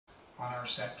on our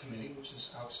SAC committee, which is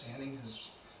outstanding. His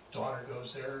daughter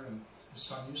goes there, and his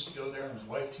son used to go there, and his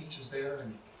wife teaches there,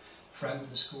 and a friend of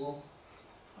the school.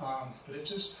 But it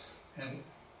just, and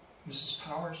Mrs.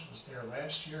 Powers was there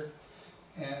last year,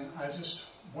 and I just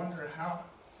wonder how,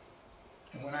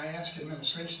 and when I asked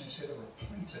administration, they said they were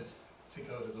appointed to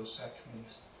go to those SAC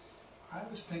committees. I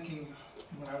was thinking,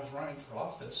 when I was running for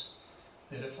office,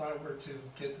 that if I were to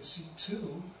get the seat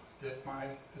too, that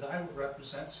I would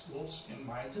represent schools in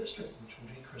my district, which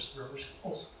would be Crystal River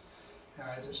Schools. And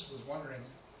I just was wondering,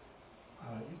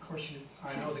 of course,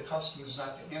 I know the custom is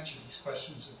not to answer these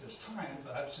questions at this time,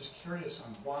 but I was just curious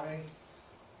on why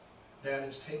that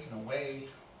is taken away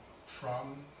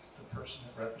from the person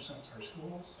that represents our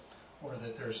schools, or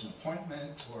that there's an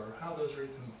appointment, or how those are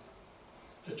even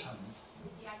determined.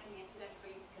 Yeah, I can answer that for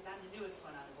you because I'm the newest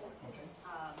one on the board. Okay.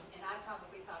 And I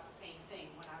probably thought the same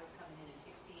thing when I was coming in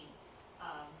 16.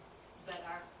 But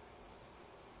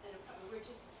we're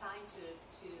just assigned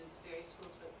to various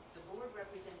schools, but the board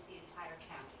represents the entire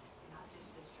county, not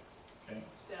just districts. Okay.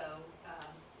 So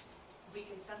we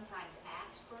can sometimes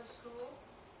ask for a school.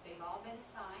 They've all been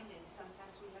assigned, and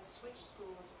sometimes we have switched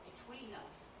schools between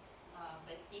us.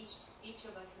 But each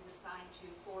of us is assigned to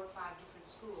 4 or 5 different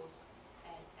schools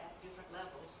at different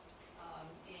levels,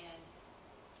 and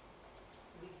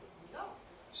we go.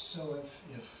 So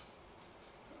if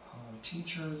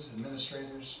teachers,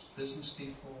 administrators, business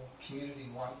people, community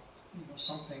want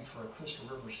something for a Crystal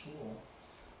River school,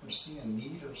 or see a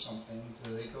need or something,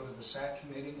 do they go to the SAC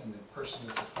committee and the person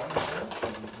that's appointed there,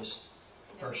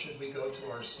 or should we go to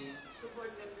our seat? School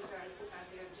board members are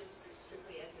there just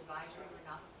strictly as advisory. We're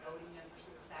not voting members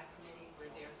of the SAC committee. We're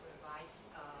there for advice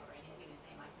or anything that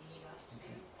they might need us to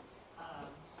do.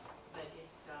 But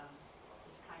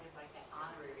it's kind of like an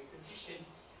honorary position,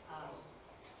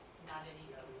 not any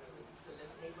so that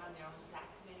they run their own SAC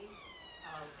committees.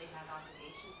 They have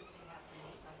obligations that they have to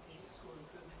meet, like meet school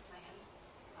improvement plans.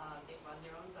 They run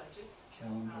their own budgets.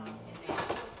 And they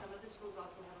some of the schools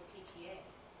also have a PTA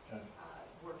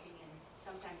working, and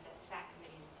sometimes that SAC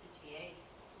committee and the PTA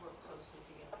work closely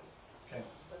together. Okay.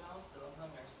 But also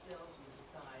among ourselves, we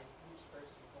decide which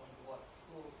person is going to what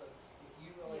school. So if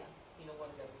you really, want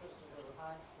to go to Crystal River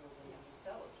High School, then you just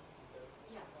tell us if you go to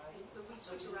Crystal River High School. But we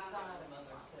So switch we around decide among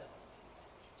ourselves.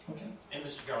 Okay. And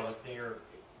Mr. Garlick,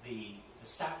 the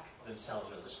SAC themselves,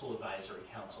 or the school advisory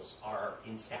councils, are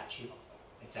in statute.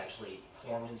 It's actually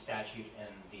formed in statute,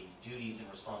 and the duties and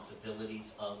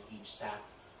responsibilities of each SAC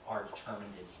are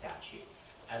determined in statute,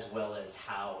 as well as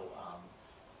how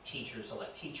teachers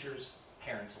elect teachers,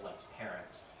 parents elect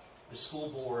parents. The school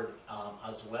board,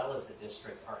 as well as the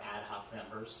district, are ad hoc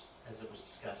members, as it was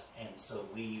discussed, and so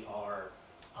we are,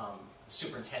 the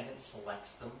superintendent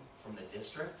selects them from the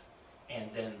district, and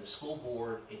then the school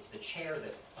board, it's the chair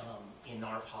that, in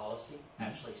our policy,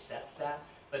 actually sets that,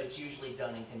 but it's usually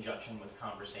done in conjunction with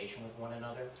conversation with one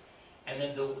another. And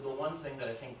then the one thing that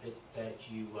I think that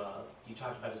you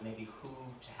talked about is maybe who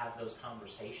to have those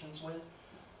conversations with,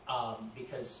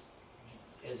 because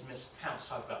as Ms. Counts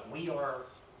talked about, we are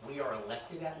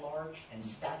elected at large, and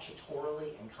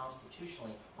statutorily and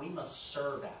constitutionally, we must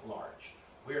serve at large.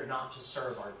 We are not to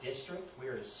serve our district, we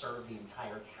are to serve the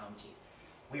entire county.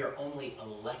 We are only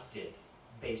elected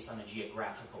based on a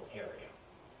geographical area,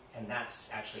 and that's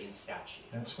actually in statute.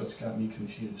 That's what's got me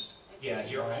confused. Yeah,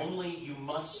 you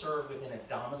must serve within a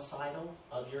domicile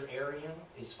of your area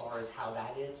as far as how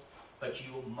that is, but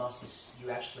you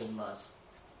actually must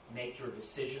make your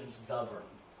decisions govern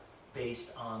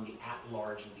based on the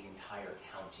at-large of the entire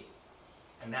county.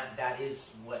 And that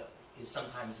is what is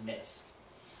sometimes missed.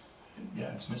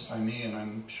 Yeah, it's missed by me, and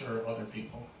I'm sure other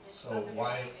people. So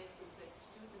why? Is that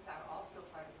students are also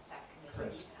part of the SAC committee.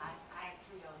 Correct. Even I have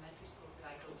 3 elementary schools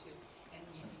that I go to, and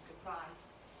you'd be surprised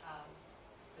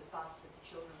the thoughts that the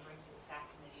children bring to the SAC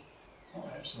committee. Oh,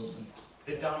 absolutely.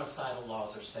 The domicile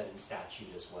laws are set in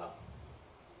statute as well.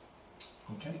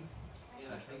 Okay.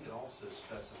 And I think it also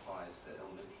specifies that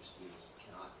elementary students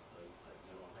cannot vote, but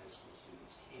middle and high school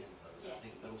students can vote. Yes. I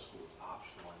think middle school it's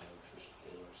optional. I know Tricia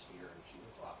Taylor's here, and she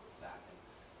does a lot with SAC.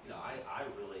 And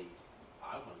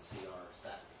I want to see our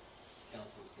SAC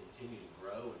councils continue to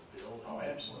grow and build. Oh,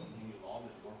 absolutely. New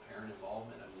involvement, more parent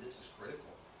involvement. I mean, this is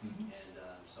critical. And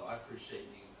so I appreciate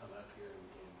you coming up here and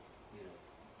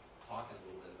talking a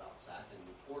little bit about SAC and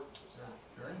the importance of SAC.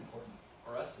 Very important.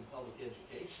 For us in public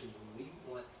education, we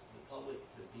want the public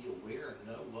to be aware and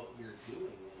know what we're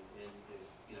doing, and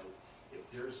if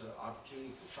there's an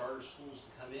opportunity for charter schools to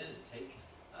come in and take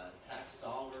tax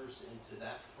dollars into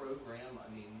that program, I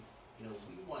mean,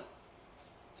 we want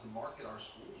to market our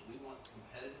schools. We want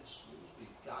competitive schools. We've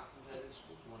got competitive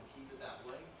schools. We want to keep it that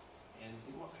way, and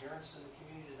we want parents in the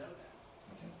community to know that.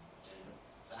 Okay. And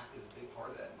SAC is a big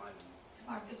part of that in my view.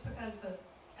 Mark, just because the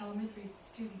elementary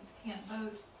students can't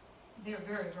vote, they're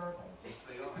very verbal. Yes,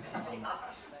 they are. All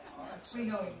right, We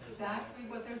know 17. exactly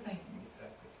what they're thinking.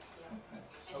 Exactly. Yeah. Okay.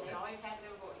 And they Okay. always have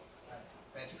their voice.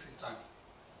 Thank you for your time.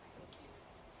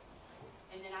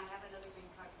 And then I have another green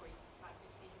card for you,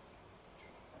 5:15.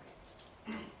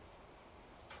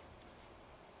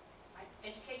 Right,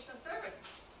 educational service.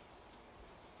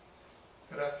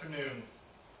 Good afternoon.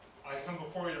 I come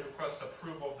before you to request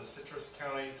approval of the Citrus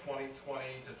County 2020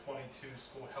 to 22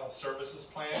 School Health Services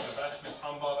Plan. I've asked Ms.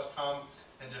 Humbaugh to come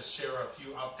and just share a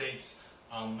few updates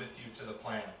with you to the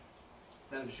plan.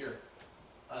 Madam Chair,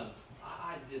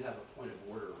 I did have a point of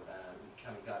order. We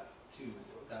kind of got a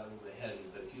little bit ahead of me,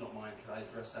 but if you don't mind, could I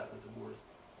address that with the board?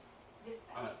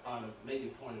 On a maybe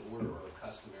a point of order or a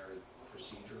customary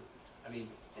procedure? I mean,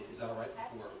 is that all right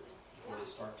before they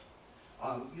start?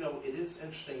 You know, it is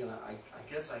interesting, and I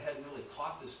guess I hadn't really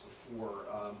caught this before,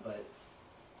 but,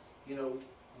 you know,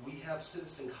 we have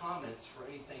citizen comments for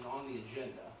anything on the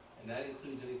agenda, and that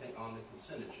includes anything on the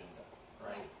consent agenda,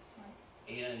 right?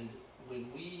 And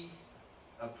when we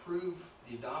approve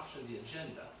the adoption of the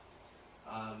agenda,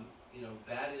 you know,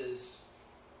 that is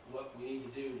what we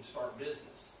need to do to start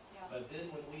business. Yeah. But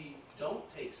then when we don't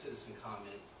take citizen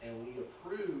comments and we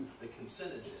approve the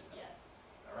consent agenda, Yeah.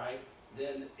 all right,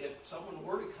 then if someone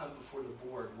were to come before the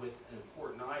board with an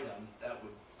important item, that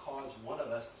would cause one of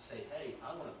us to say, hey,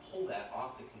 I want to pull that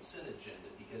off the consent agenda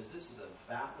because this is a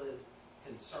valid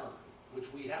concern,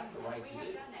 which we have the right to do. We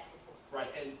have done that before. Right,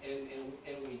 and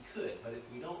we could, but if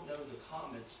we don't know the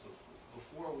comments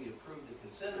before we approve the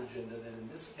consent agenda, then in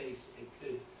this case, it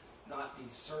could not be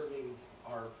serving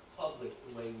our public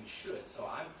the way we should. So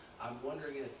I'm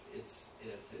wondering if it's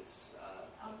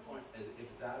out of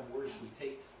order, should we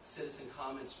take citizen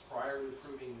comments prior to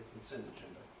approving the consent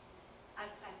agenda? I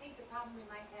think the problem we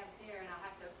might have there, and I'll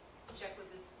have to check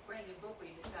with this brand new book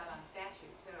we just got on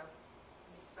statutes, or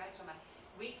Ms. Bradshaw,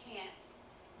 we can't,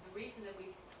 the reason that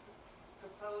we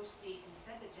proposed the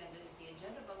consent agenda is the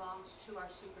agenda belongs to our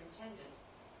superintendent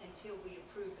until we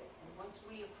approve it. And once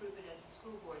we approve it as a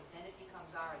school board, then it becomes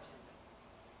our agenda.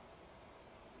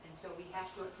 And so we have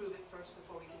to approve it first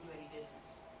before we can do any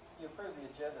business. You approve the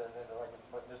agenda, and then like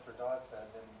what Mr. Dodd said,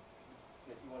 then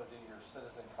if you want to do your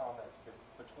citizen comments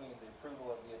between the approval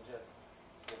of the agenda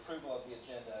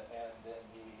and then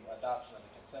the adoption of the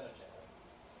consent agenda,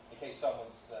 in case someone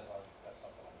says, oh, that's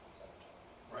something like the consent agenda.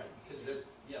 Right, because they're,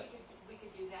 yeah, We could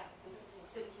do that. The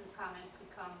citizens' comments could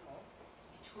come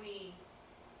between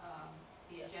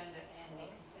the agenda and the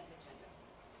consent agenda.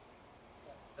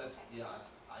 that's, yeah,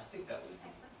 I think that would be.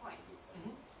 Excellent point.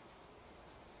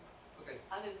 Okay,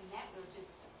 Other than that, we'll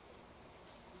just do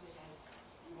it as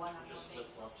one on Just one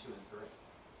flip flop 2 and 3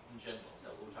 in general, is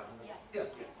that what we're talking about? Yeah.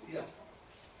 yeah.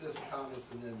 Citizen comments,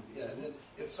 and then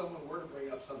if someone were to bring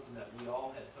up something that we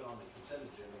all had put on the consent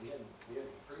agenda, we hadn't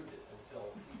approved it until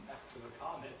after the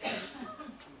comments. So,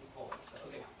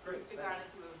 okay, great. Mr. Garlick,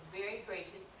 you were very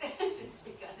gracious to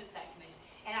speak on this segment.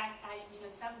 And I, you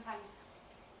know, sometimes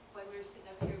when we're sitting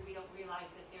up here, we don't realize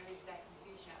that there is that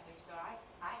confusion out there. So I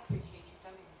appreciate you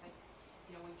coming because,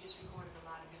 you know, we've just recorded a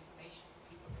lot of information for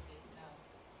people that didn't know,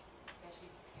 especially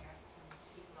for parents and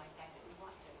people like that that we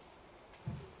want to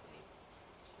participate.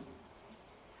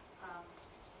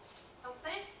 Health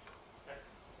plan?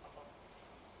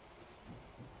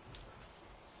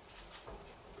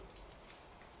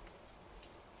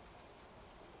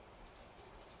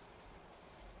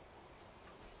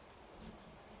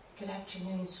 Good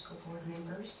afternoon, school board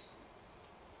members.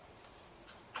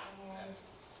 And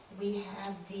we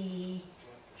have the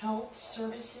health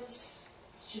services,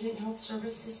 student health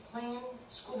services plan,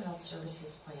 school health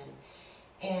services plan.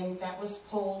 And that was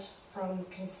pulled from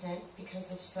consent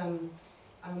because of some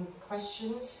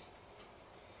questions.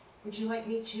 Would you like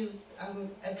me to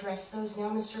address those now,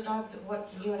 Mr. Dodd,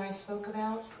 what you and I spoke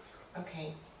about?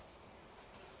 Okay.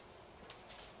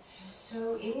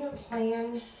 So in your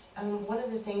plan, one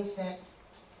of the things that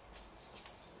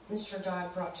Mr.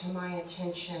 Dodd brought to my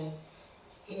attention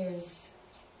is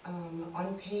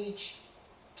on page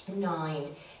 9,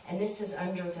 and this is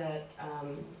under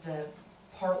the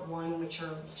part 1, which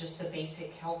are just the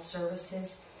basic health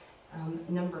services.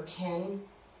 Number 10,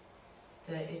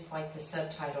 that is like the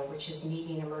subtitle, which is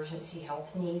meeting emergency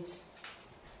health needs.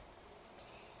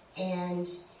 And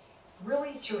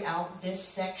really throughout this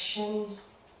section,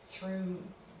 through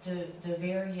the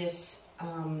various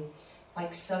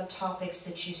like subtopics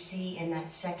that you see in that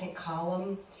second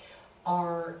column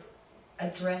are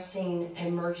addressing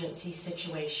emergency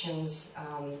situations,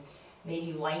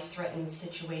 maybe life-threatening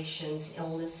situations,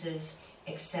 illnesses,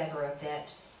 etc., that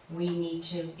we need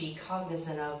to be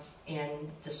cognizant of in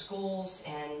the schools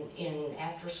and in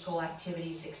after-school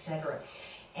activities, etc.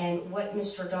 And what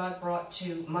Mr. Dodd brought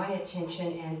to my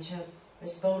attention and to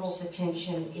Ms. Bodle's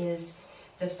attention is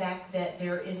the fact that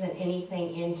there isn't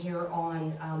anything in here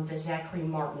on the Zachary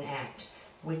Martin Act,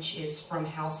 which is from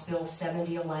House Bill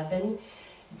 7011,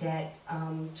 that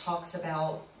talks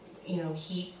about,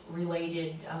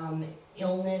 heat-related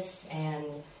illness and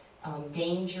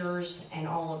dangers and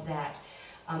all of that.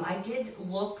 I did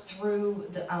look through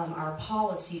our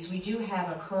policies. We do have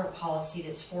a current policy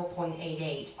that's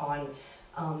 4.88 on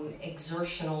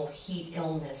exertional heat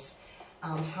illness.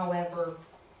 However,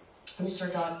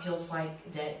 Mr. Dodd feels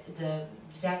like that the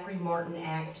Zachary Martin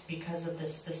Act, because of the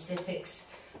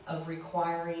specifics of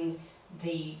requiring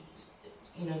the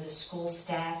school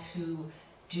staff who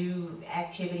do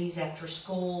activities after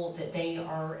school, that they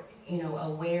are,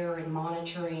 aware and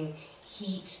monitoring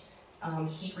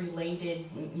heat-related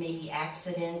maybe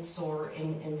accidents, or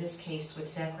in this case with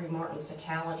Zachary Martin,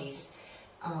 fatalities.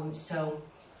 So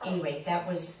anyway, that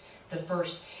was the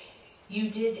first. You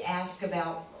did ask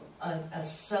about a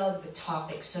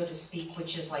subtopic, so to speak,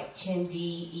 which is like 10D,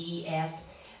 E, F,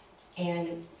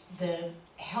 and the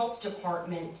health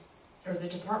department, or the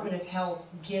Department of Health,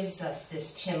 gives us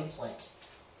this template,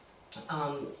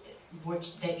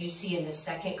 that you see in the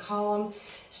second column.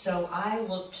 So I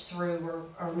looked through,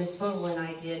 or Ms. Bodle and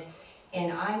I did,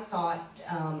 and I thought,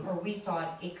 we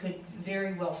thought it could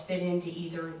very well fit into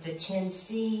either the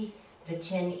 10C, the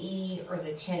 10E, or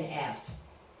the 10F,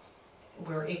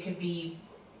 where it could be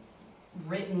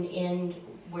written in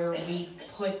where we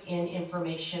put in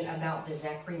information about the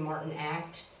Zachary Martin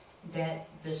Act, that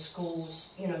the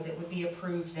schools, that would be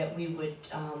approved, that we would,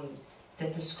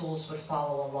 that the schools would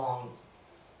follow along.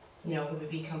 It would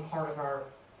become part of our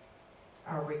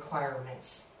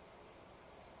requirements.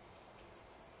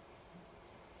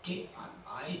 I'm good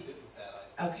with that.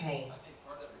 Okay. I think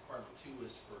part of that requirement too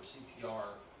was for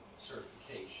CPR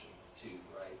certification too,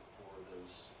 right? For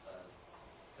those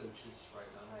coaches, right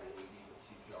now, they need with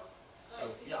CPR.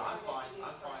 So yeah, I'm fine.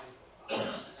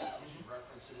 You should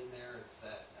reference it in there. It's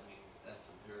that. I mean, that's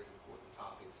a very important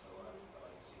topic. So I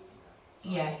like to see it in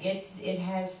there. Yeah, it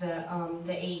has the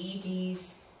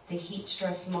AEDs, the heat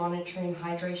stress monitoring,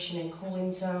 hydration and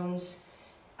cooling zones,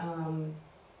 and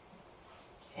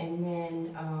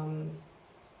then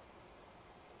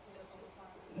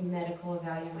medical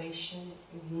evaluation.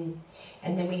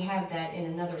 And then we have that in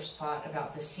another spot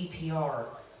about the CPR,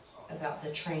 about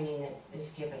the training that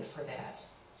is given for that.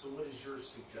 So what is your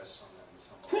suggestion on that, Ms.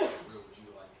 Humboldt? Where would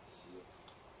you like to see it?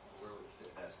 Where would it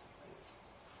fit best, you think?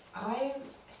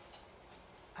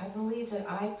 I believe that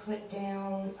I put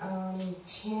down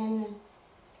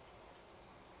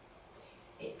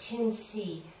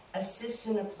 10C, assist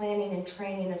in the planning and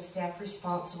training of staff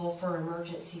responsible for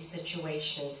emergency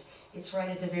situations. It's right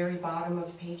at the very bottom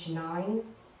of page 9.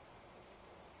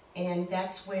 And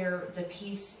that's where the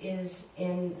piece is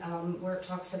in, where it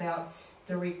talks about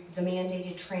the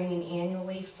mandated training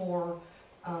annually for,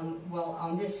 well,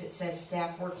 on this it says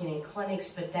staff working in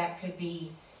clinics, but that could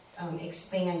be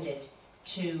expanded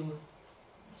to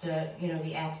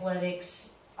the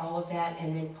athletics, all of that,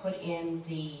 and then put in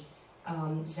the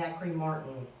Zachary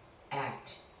Martin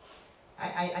Act.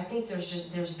 I think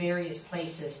there's various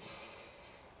places.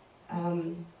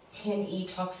 10E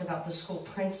talks about the school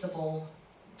principal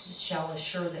shall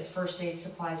assure that first aid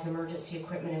supplies, emergency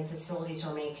equipment, and facilities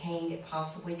are maintained. It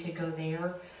possibly could go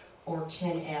there. Or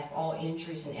 10F, all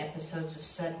injuries and episodes of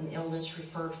sudden illness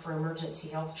referred for emergency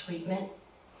health treatment.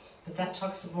 But that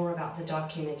talks more about the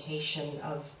documentation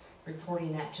of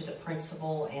reporting that to the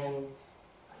principal and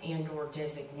or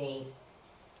designee.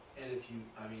 And if you,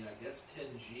 I guess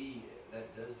 10G,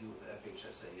 that does deal with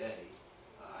FHSAA.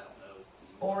 I don't know if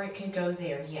or it could go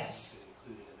there, yes.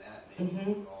 Could include it in that. Maybe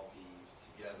it would all be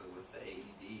together with the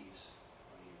AEDs.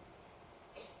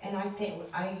 And I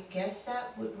guess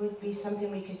that would be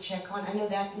something we could check on. I know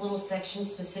that little section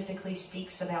specifically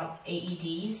speaks about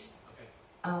AEDs. Okay.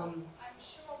 I'm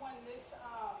sure when this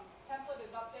template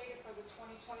is updated for the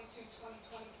 2022-2024,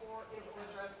 it will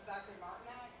address the Zachary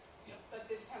Martin Act. Yeah. But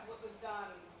this template was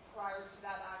done prior to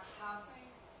that act passing,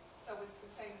 so it's the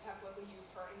same template we use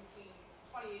for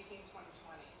 2018-2020.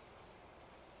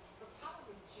 But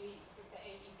probably G with the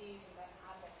AEDs and then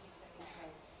add that piece in there. Okay.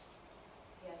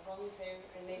 Yeah, as long as they're,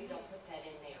 and maybe they'll put that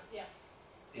in there. Yeah.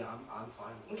 Yeah, I'm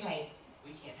fine with that. Okay.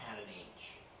 We can't add an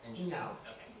age. No.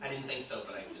 Okay. I didn't think so,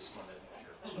 but I just wanted to make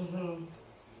sure. Mm-hmm.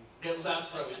 Yeah, well, that's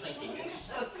what I was thinking.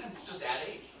 It's just add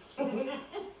age. Yeah,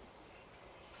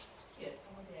 I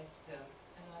wanted to ask,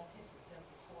 and I think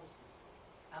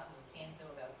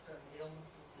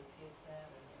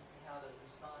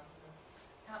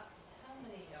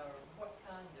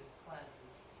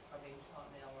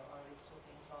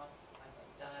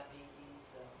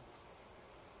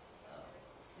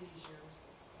seizures,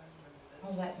 I remember those.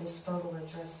 I'll let Ms. Bodel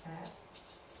address that.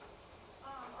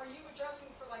 Are you addressing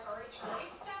for like our HRA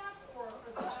staff or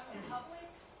for the general public?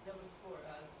 That was for,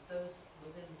 those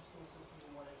within the school system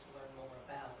who wanted to learn more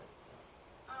about it, so.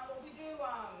 Well, we do,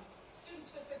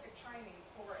 student-specific training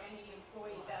for any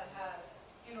employee that has,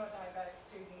 a diabetic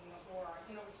student or,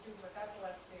 a student with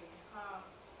epilepsy.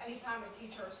 Anytime a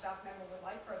teacher or staff member would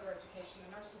like further education,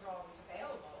 the nurses are always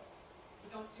available.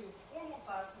 We don't do formal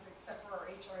classes except for our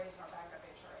HRAs and our backup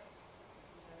HRAs.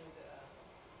 Because I knew that,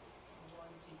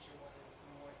 one teacher wanted some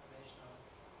more information on,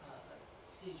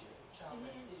 seizure, child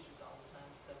had Mhm. seizures all the time,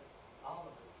 so all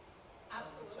of us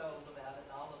Absolutely. were told about it,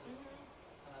 and all of us, Mhm.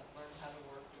 learned how to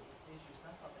work with the seizures, and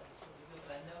I thought that was really good,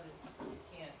 but I know that you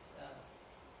can't,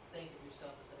 think of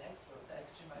yourself as an expert at that,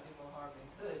 because you might do more harm than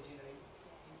good,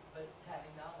 but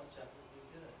having knowledge of it would be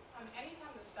good.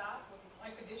 Anytime the staff would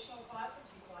like additional classes,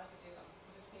 we'd be glad to do them.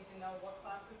 We just need to know what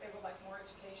classes they would like more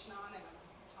education on and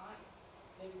time.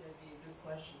 Maybe that'd be a good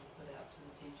question to put out to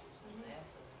the teachers and Mhm.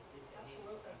 ask them if they need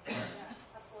Absolutely. something.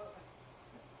 Yeah, absolutely.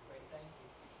 Great, thank you.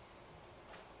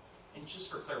 And just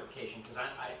for clarification, because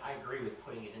I agree with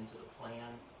putting it into the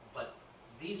plan, but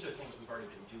these are things we've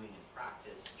already been doing in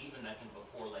practice, even I think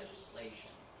before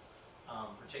legislation,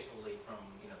 particularly from,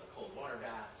 the cold water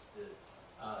baths, the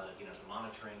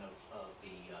monitoring of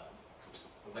the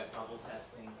wet bubble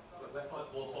testing.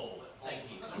 Bubble,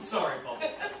 thank you. I'm sorry, bubble.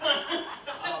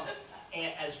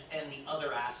 And the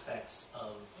other aspects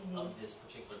of this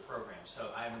particular program.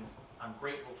 So I'm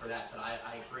grateful for that, but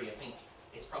I agree. I think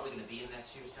it's probably going to be in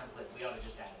next year's template. We ought to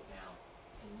just add it now,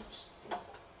 and just,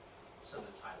 so that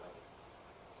it's highlighted.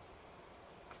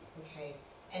 Okay,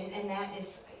 and that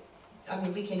is,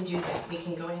 we can do that. We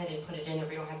can go ahead and put it in there.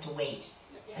 We don't have to wait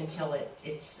until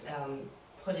it's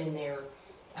put in their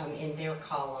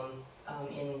column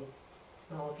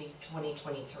it'll be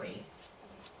 2023.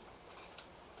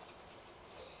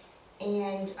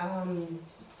 And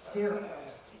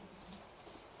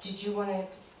did you want to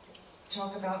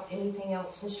talk about anything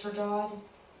else, Mr. Dodd?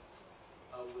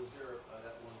 Was there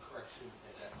that one correction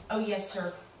at that? Oh, yes,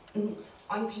 sir.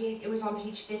 It was on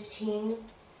page 15.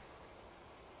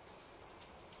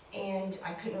 And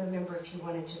I couldn't remember if you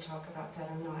wanted to talk about that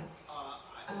or not.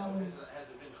 Has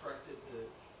it been corrected?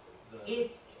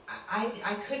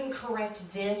 I couldn't correct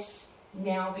this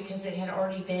now because it had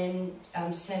already been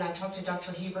sent. I talked to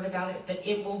Dr. Hebert about it, but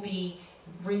it will be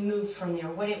removed from there.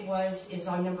 What it was is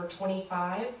on number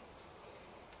 25.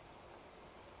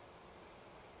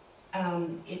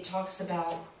 It talks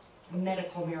about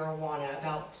medical marijuana,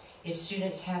 about if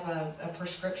students have a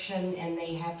prescription and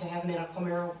they have to have medical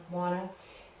marijuana,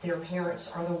 their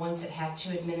parents are the ones that have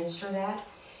to administer that.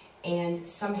 And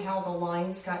somehow the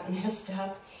lines got messed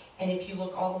up. And if you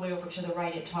look all the way over to the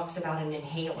right, it talks about an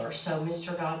inhaler. So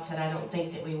Mr. Dodd said, I don't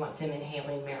think that we want them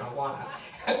inhaling marijuana.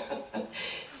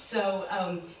 So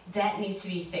that needs to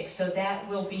be fixed. So that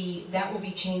will be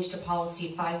changed to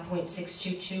policy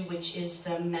 5.622, which is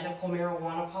the medical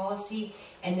marijuana policy.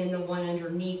 And then the one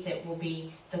underneath it will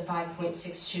be the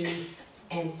 5.62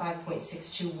 and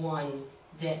 5.621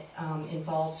 that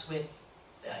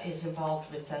is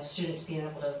involved with students being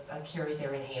able to carry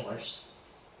their inhalers.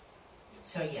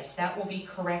 So yes, that will be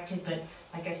corrected, but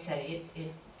like I said,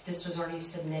 this was already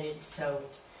submitted, so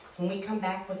when we come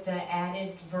back with the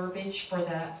added verbiage for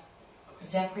the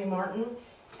Zachary Martin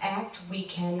Act, we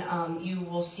can, you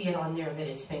will see it on there that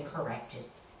it's been corrected.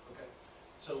 Okay,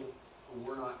 so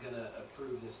we're not going to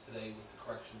approve this today with the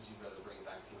corrections, you'd rather bring it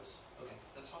back to us? Okay,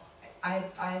 that's fine.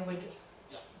 I would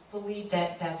believe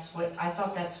that I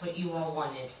thought that's what you all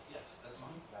wanted. Yes, that's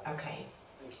fine. Okay,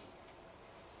 Thank you.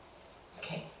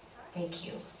 okay, thank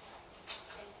you.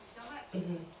 Thank you so much.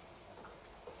 Mhm.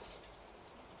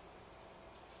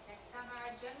 Next on our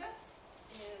agenda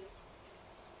is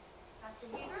Dr.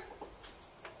 Weaver.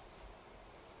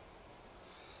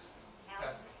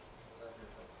 Alan.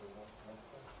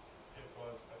 It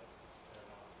was, but they're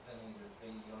not. Then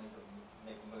you only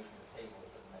make a motion to table it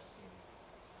for the next meeting.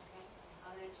 Okay,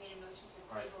 I'll entertain a motion to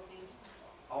All right. table these.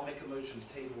 I'll make a motion to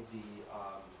table the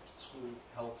school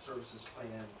health services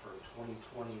plan for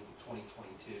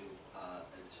 2020-2022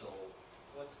 until,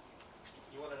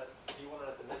 Do you want it at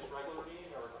the next regular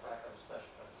meeting or back at a special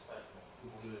meeting? we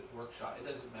can do it at workshop. It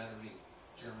doesn't matter to me,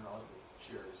 Chairman, I'll let the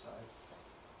chair decide.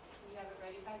 Do we have it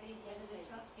ready by the end of this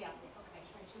month? Yeah, okay,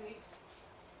 2 weeks.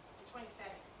 The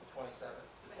 27th. The 27th,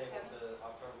 to table to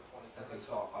October 27th. Okay,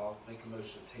 so I'll make a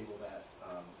motion to table that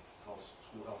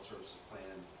school health services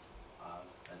plan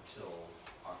until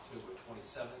October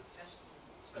 27th,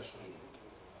 special meeting.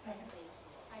 Second.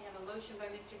 I have a motion by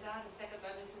Mr. Dodd, a second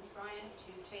by Mrs. Bryant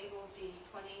to table the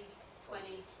 2020-2022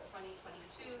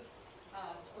 2020-2022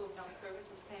 School Health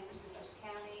Services Plan for Citrus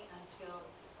County until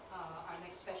our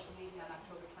next special meeting on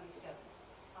October 27th.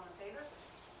 All in favor?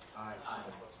 Aye.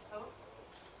 Opposed?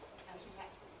 Motion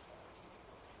passes.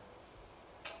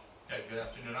 Okay, good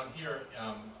afternoon. I'm here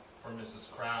for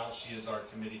Mrs. Crowell. She is our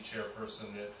committee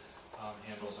chairperson that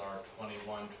handles our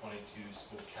 21-22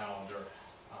 school calendar.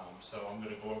 So I'm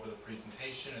going to go over the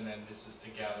presentation, and then this is to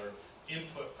gather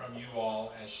input from you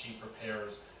all as she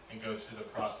prepares and goes through the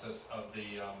process of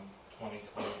the 2021-22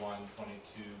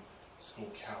 school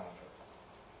calendar.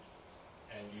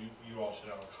 And you all should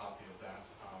have a copy of that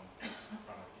in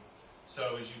front of you.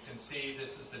 So as you can see,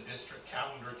 this is the district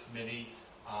calendar committee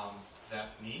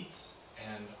that meets,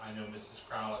 and I know Mrs.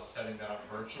 Crowell is setting that up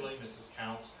virtually. Mrs.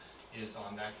 Counts is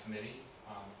on that committee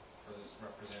for this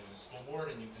representing the school board,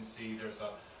 and you can see there's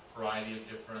a variety of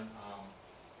different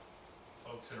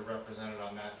folks that are represented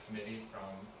on that committee,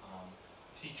 from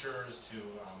teachers to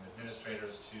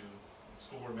administrators to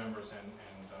school board members and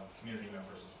community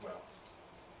members as well.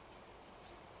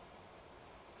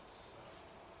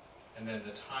 And then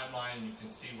the timeline, you can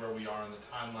see where we are in the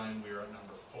timeline. We are at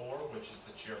number 4, which is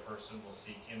the chairperson will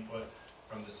seek input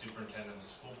from the superintendent of the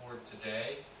school board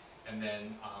today. And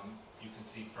then you can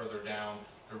see further down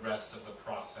the rest of the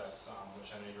process, which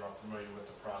I know you're all familiar with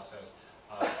the process.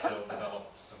 They'll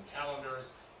develop some calendars,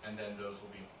 and then those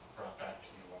will be brought back to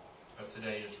you all. But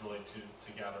today is really to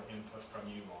gather input from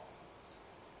you all.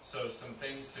 So some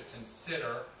things to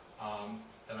consider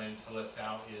that I need to lift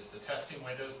out is the testing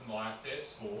windows in the last day of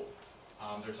school.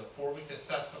 There's a 4-week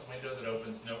assessment window that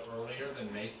opens no earlier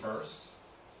than May 1st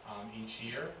each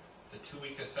year. The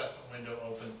 2-week assessment window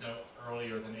opens no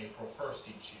earlier than April 1st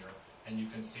each year. And you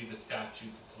can see the statute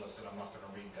that's listed. I'm not going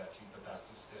to read that to you, but that's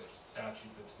the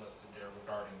statute that's listed there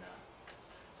regarding that.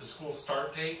 The school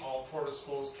start date, all Florida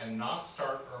schools cannot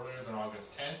start earlier than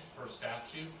August 10th per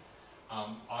statute.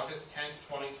 August 10th,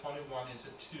 2021 is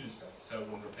a Tuesday. So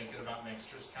when we're thinking about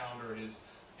next year's calendar,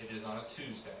 it is on a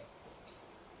Tuesday.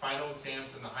 Final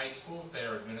exams in the high schools, they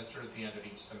are administered at the end of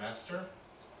each semester.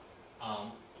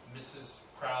 Mrs.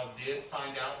 Crowell did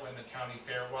find out when the county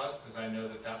fair was, because I know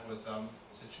that was a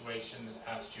situation this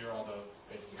past year, although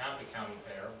they didn't have the county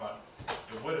fair, but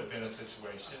it would have been a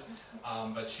situation.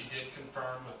 But she did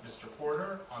confirm with Mr.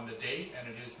 Porter on the date, and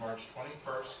it is March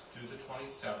 21st through the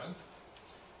 27th.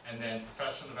 And then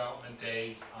professional development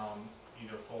days,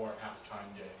 either full or half-time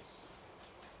days.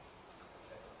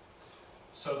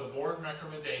 So the board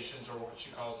recommendations are what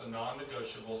she calls the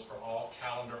non-negotiables for all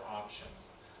calendar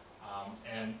options.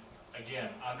 And again,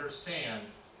 understand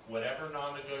whatever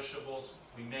non-negotiables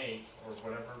we make, or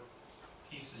whatever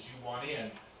pieces you want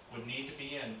in, would need to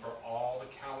be in for all the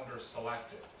calendars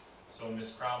selected. So when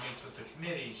Ms. Crowell meets with the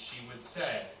committee, she would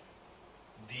say,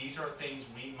 these are things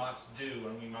we must do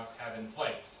and we must have in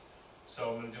place.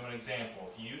 So I'm going to do an example.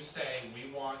 If you say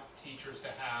we want teachers to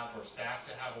have, or staff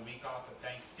to have, a week off at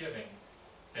Thanksgiving,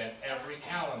 then every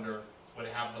calendar would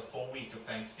have the full week of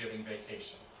Thanksgiving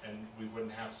vacation, and we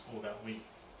wouldn't have school that week.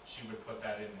 She would put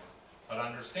that in there. But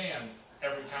understand,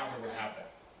 every calendar would have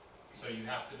that. So you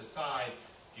have to decide,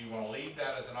 do you want to leave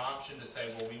that as an option to say,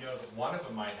 well, we know that one of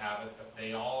them might have it, but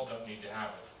they all don't need to have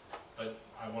it. But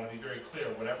I want to be very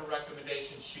clear, whatever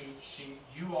recommendations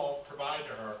you all provide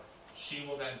to her, she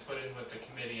will then put in with the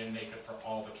committee and make it for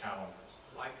all the calendars.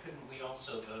 Why couldn't we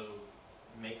also, though,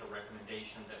 make a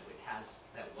recommendation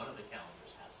that one of the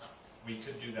calendars has something? We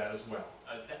could do that as well.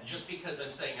 Just because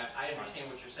I'm saying, I understand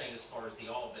what you're saying as far as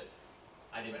the all, but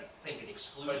I didn't think it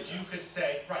excluded But you us. could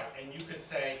say, right, and you could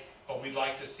say, but we'd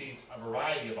like to see a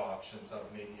variety of options of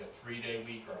maybe a 3-day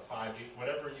week or a 5-day,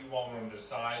 whatever you all want to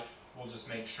decide. We'll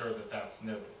just make sure that that's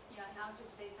noted. Yeah, and I'll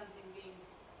just say something, being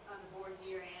on the board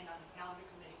here and on the calendar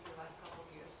committee for the last couple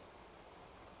of years.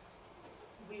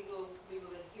 We will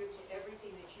adhere to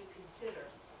everything that you consider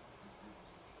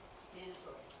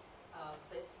mandatory.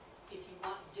 But if you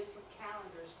want different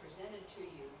calendars presented to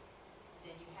you,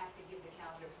 then you have to give the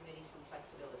calendar committee some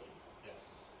flexibility. Yes.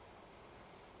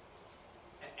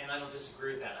 And I don't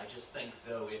disagree with that. I just think,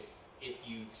 though, if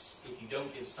you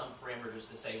don't give some parameters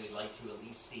to say we'd like to at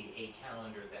least see a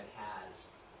calendar that has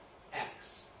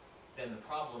X, then the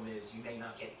problem is you may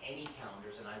not get any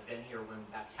calendars, and I've been here when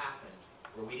that's happened,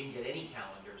 where we didn't get any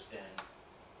calendars then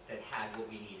that had what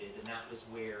we needed, and that was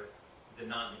where the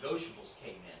non-negotiables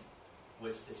came in,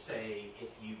 was to say if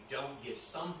you don't give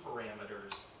some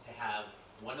parameters to have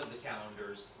one of the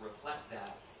calendars reflect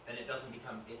that, then it doesn't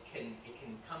become, it can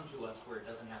come to us where it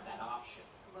doesn't have that option.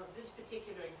 Well, this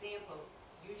particular example,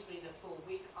 usually the full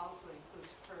week also includes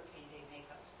Hurricane Day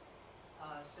makeups.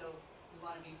 So we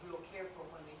want to be real careful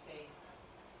when we say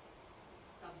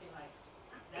something like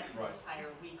that's an Right.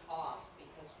 entire week off,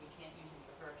 because we can't use them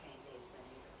for hurricane days then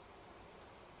either.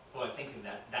 Well, I think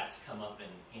that's come up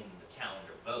in the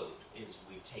calendar vote, is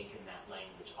we've taken that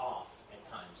language off at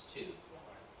times too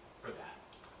for that.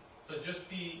 So just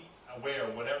be aware,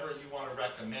 whatever you want to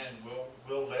recommend,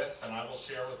 we'll list, and I will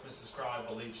share with Mrs. Crowe. I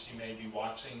believe she may be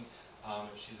watching,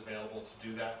 if she's available to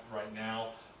do that right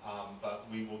now, but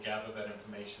we will gather that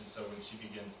information so when she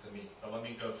begins to meet. But let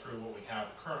me go through what we have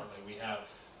currently. We have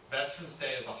Veterans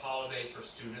Day as a holiday for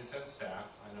students and staff.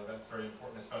 I know that's very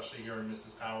important, especially here in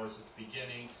Mrs. Powers at the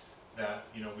beginning, that,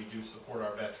 you know, we do support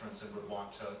our veterans and would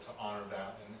want to honor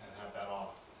that and have that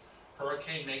off.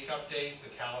 Hurricane makeup days, the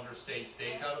calendar states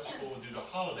days out of school due to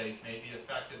holidays may be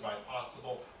affected by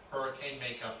possible hurricane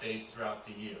makeup days throughout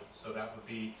the year. So that would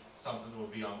be something that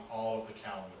would be on all of the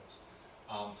calendars.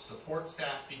 Support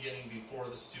staff beginning before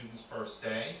the student's first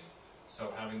day.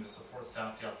 So having the support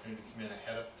staff the opportunity to come in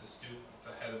ahead of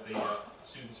the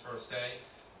student's first day.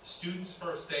 Student's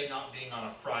first day not being on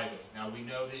a Friday. Now we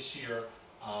know this year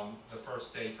the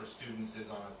first day for students is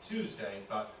on a Tuesday,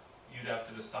 but you'd have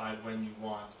to decide when you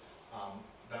want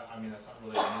that. I mean, that's not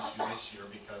really an issue this year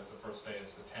because the first day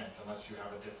is the 10th, unless you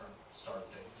have a different start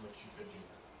date, which you could do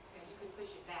that. Yeah, you could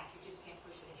push it back, you just can't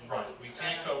push it ahead. Right, You we could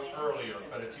can't start go on earlier,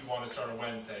 Wednesday. but if you want to start on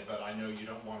Wednesday, but I know you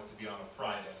don't want it to be on a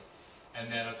Friday. And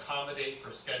then accommodate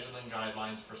for scheduling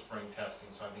guidelines for spring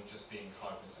testing, so I think just being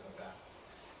cognizant of that.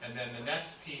 And then the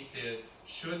next piece is,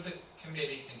 should the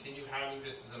committee continue having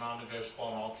this as a non-negotiable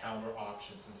on all calendar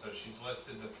options? And so she's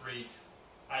listed the 3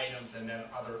 items and then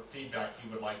other feedback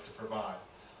you would like to provide.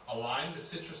 Align the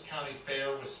Citrus County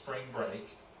Fair with spring break,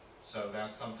 so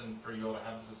that's something for you all to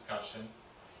have a discussion.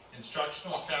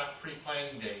 Instructional staff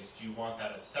pre-planning days, do you want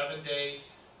that at 7 days?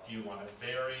 Do you want it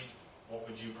varied? What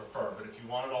would you prefer? But if you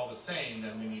want it all the same,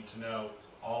 then we need to know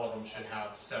all of them should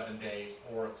have 7 days,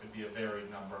 or it could be a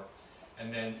varied number.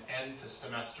 And then end the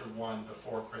semester 1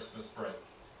 before Christmas break.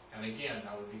 And again,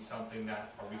 that would be something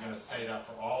that, are we going to say that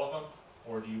for all of them,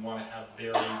 or do you want to have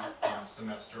varied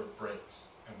semester breaks?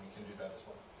 And we can do that as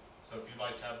well. So if you'd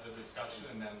like to have the discussion,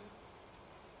 and then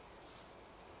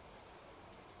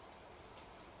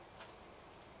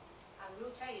I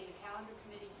will tell you, the calendar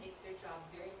committee takes their job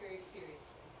very, very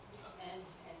seriously. And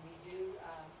we do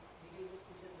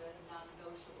listen to the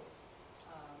non-negotiables.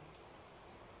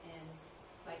 And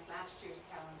like last year's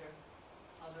calendar,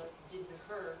 although it did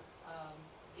recur,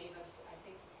 gave us, I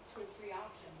think, 2 or 3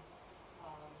 options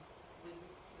with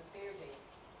the fair date.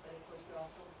 But of course, we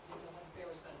also didn't know what the fair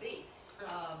was going to be.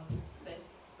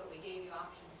 But we gave you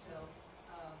options. So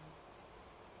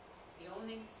the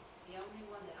only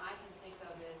one that I can think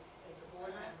of as a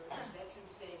board member is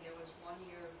Veterans Day. There was one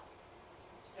year,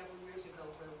 several years ago,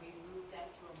 where we moved that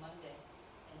to a Monday,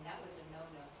 and that was a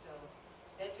no-no. So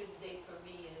Veterans Day for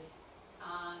me is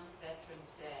on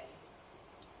Veterans Day.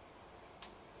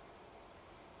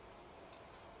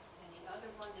 And the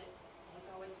other one that has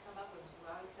always come up was,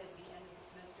 we always said the end of the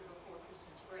semester before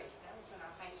Christmas break. That was when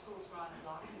our high schools were on a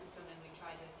block system, and we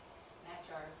tried to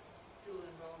match our dual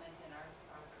enrollment and our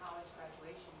college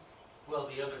graduations. Well,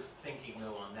 the other thinking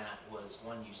though on that was,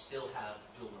 one, you still have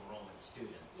dual enrollment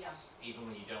students, Yeah. even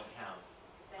when you don't have,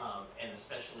 That's- and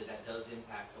especially that does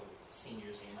impact the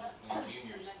seniors and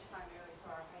juniors. And that's primarily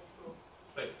for our high school.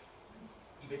 But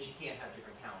you can't have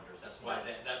different calendars. That's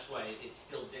why it's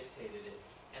still dictated it.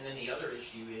 And then the other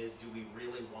issue is, do we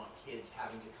really want kids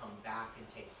having to come back and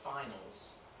take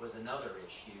finals? Was another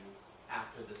issue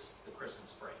after the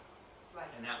Christmas break. Right.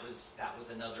 And that was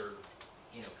another,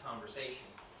 conversation.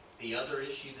 The other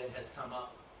issue that has come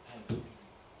up, and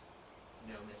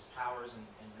Ms. Powers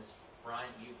and Ms.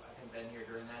 Bryant, you've I think been here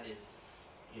during that, is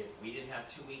if we didn't have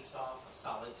 2 weeks off, a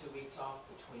solid 2 weeks off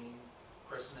between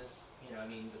Christmas,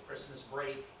 the Christmas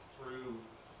break through,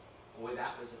 boy,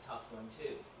 that was a tough one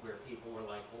too, where people were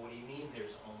like, well, what do you mean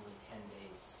there's only 10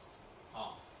 days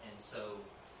off? And so,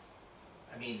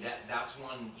 that's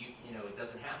one, it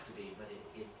doesn't have to be, but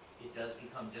it does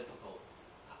become difficult.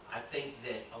 I think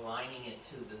that aligning it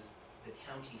to the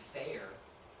county fair,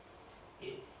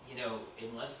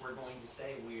 unless we're going to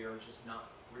say we're just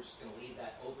going to leave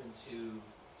that open to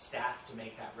staff to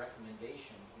make that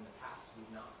recommendation. In the past,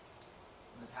 we've not.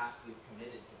 In the past, we've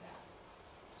committed to that.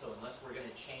 So unless we're going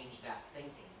to change that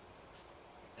thinking,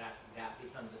 that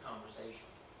becomes a conversation.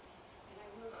 And I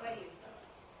will tell you,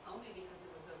 only because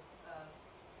it was a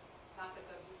topic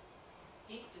of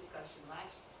deep discussion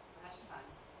last time,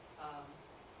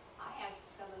 I asked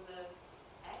some of the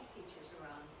ag teachers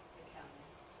around the county,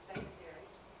 secondary,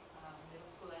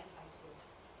 middle school and high school,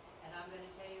 and I'm going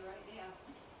to tell you right now,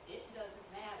 it doesn't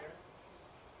matter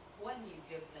when you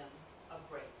give them a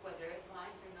break, whether it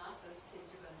lines or not, those kids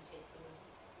are going to take those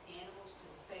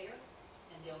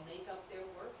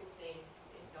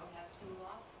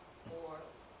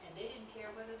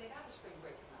whether they got a spring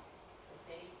break or not. But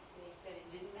they said it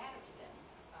didn't matter to them,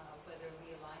 whether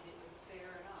we aligned it with the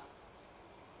fair or not.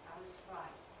 I was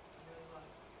surprised, I really was.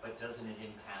 But doesn't it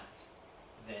impact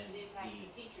then It impacts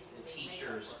the teachers. the as they make up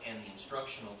teachers for it. and the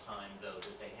instructional time, though,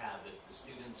 that they have if the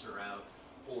students are out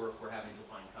or if we're having to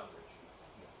find coverage?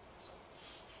 So,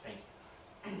 thank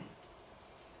you.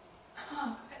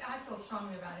 I feel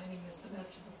strongly about ending this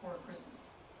semester before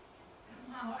Christmas.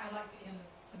 I'd like to end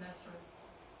the semester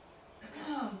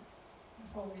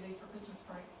before we leave for Christmas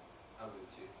break. I would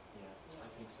too. Yeah, I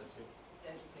think so too. It's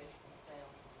educational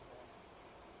sound.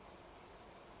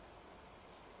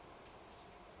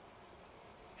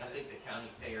 I think the county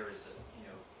fair is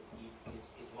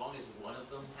as long as one of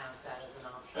them has that as an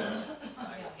option.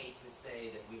 I Yeah. hate to say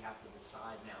that we have to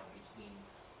decide now between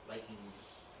liking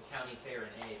the county fair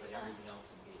in A, but everything else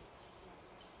in B.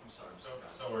 I'm sorry.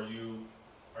 So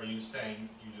are you saying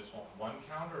you just want one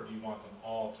calendar, or do you want them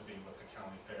all to be with the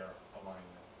county fair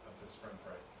alignment of the spring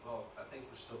break? Well, I think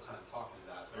we're still kind of talking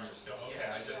about it. So you're still, okay,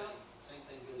 Yes, I just, Same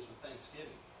thing goes with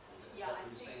Thanksgiving. Is Yeah, that I what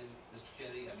you're think- saying, Mr.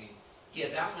 Kennedy? I mean, Yeah,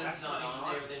 that one's that's not even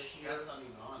on there this year. That's not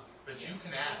even on here. but you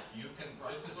can add,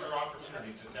 this is your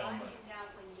opportunity to tell them. Now,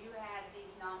 when you add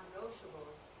these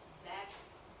non-negotiables, that's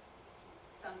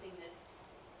something that's,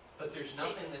 But there's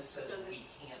nothing that says So the- we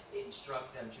can't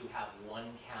instruct them to have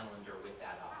one calendar with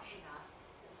that option.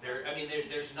 probably not.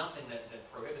 There's nothing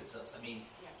that prohibits us. I mean,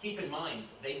 Yeah. keep in mind,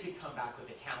 they could come back with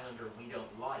a calendar we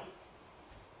don't like,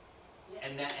 Yeah.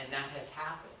 and that has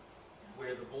happened,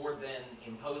 where the board then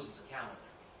imposes a calendar.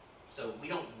 So we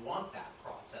don't want that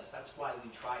process. That's why we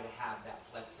try to have that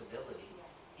flexibility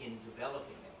in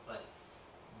developing it. But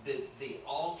the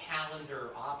all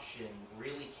calendar option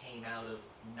really came out of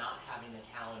not having a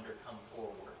calendar come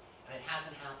forward. And it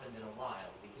hasn't happened in a while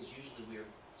because usually we're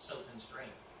so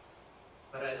constrained.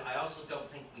 But I also don't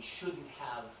think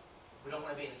we don't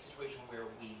want to be in a situation where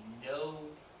we know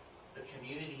the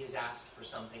community has asked for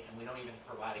something and we don't even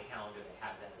provide a calendar that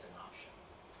has that as an option.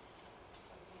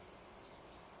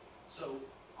 So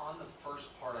on the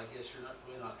first part, I guess you're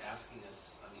really not asking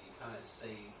us, I mean, you kind of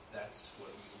say that's what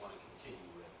you want to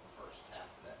continue with, the first half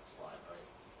of that slide, right?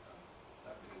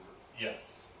 Dr. Weaver? Yes,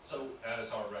 So, that is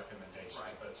our recommendation,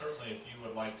 Right. but certainly if you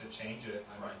would like to change it,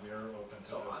 I Right. mean, we're open to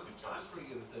so those I'm suggestions. pretty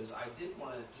good with those. I did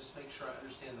want to just make sure I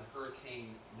understand the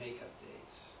hurricane makeup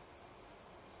days.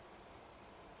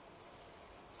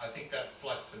 I think that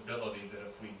flexibility that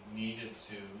if we needed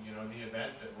to, in the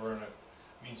event that we're in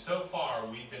so far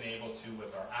we've been able to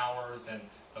with our hours and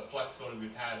the flexibility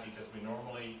we've had because we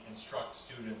normally instruct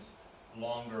students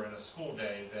longer in a school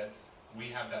day that we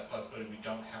have that flexibility, we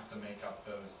don't have to make up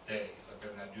those days, like we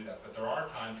don't have to do that. But there are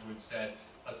times where we've said,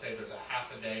 let's say there's a half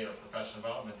a day or professional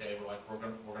development day, we're like, we're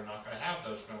not gonna have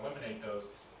those, we're gonna eliminate those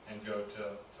and go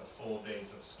to full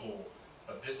days of school.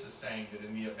 But this is saying that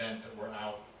in the event that we're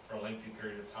out for a lengthy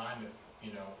period of time, if,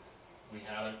 we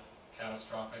had a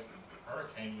catastrophic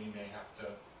hurricane, we may have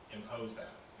to impose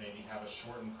that. Maybe have a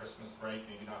shortened Christmas break,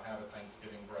 maybe not have a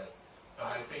Thanksgiving break. But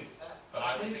I think, With that.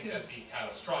 I would Me think too. that'd be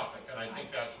catastrophic, and I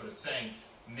think that's what it's saying,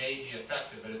 may be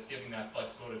effective, but it's giving that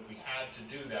flexibility. If we had to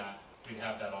do that, we'd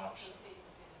have that option.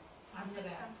 I'm for And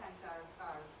then that. sometimes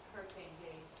our hurricane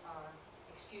days are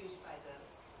excused by the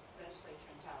legislature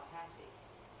in Tallahassee,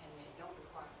 and they don't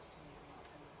require us to meet them up,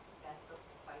 and that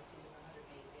bites into the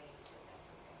 180 days, but that's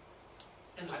okay.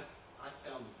 And I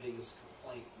found the biggest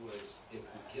complaint was if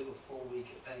we give a full week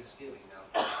at Thanksgiving, now,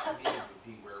 to me, it would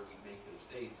be where we make those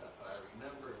days up. But I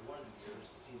remember in one of the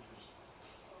years, the teachers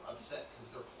were upset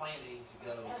because they're planning to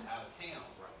go out of town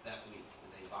that week.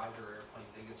 They buy their airplane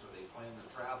tickets or they plan their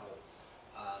travel.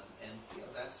 And,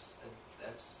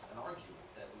 that's an argument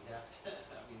that we have to,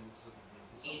 I mean, it's something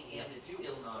we have and to it's deal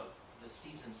still with, not, so. the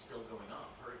season's still going on.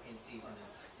 Hurricane season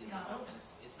is Not over.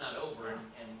 it's not over,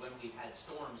 and when we've had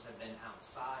storms have been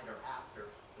outside or after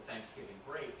the Thanksgiving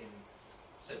break, and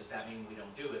so does that mean we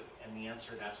don't do it? And the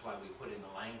answer, that's why we put in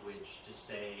the language to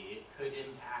say it could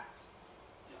impact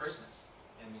Christmas.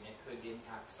 I mean, it could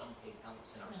impact something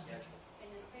else in our schedule. And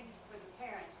the thing for the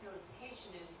parents,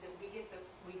 notification is that we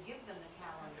give them the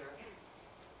calendar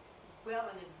well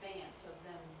in advance of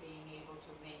them being able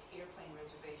to make airplane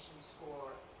reservations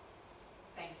for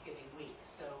Thanksgiving week.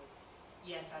 So,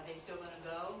 yes, are they still gonna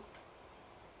go?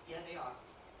 Yeah, they are.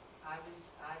 I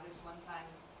was one time,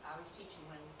 I was teaching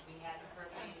when we had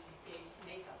hurricane days to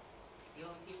make up. The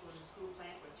only people in the school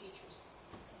plant were teachers.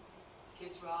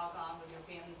 Kids were all gone with their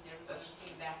families and everybody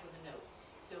came back with a note.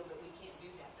 So, but we can't do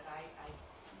that, but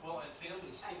Well, and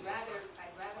families too. I'd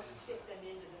rather fit them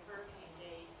into the hurricane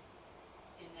days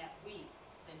in that week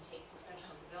than take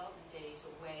professional development days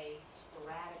away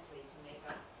sporadically to make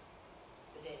up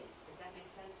the days. Does that make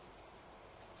sense?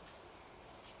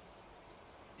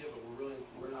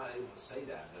 say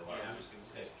that, though. Yeah, I was gonna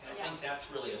say, I Yeah. think that's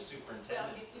really a Well,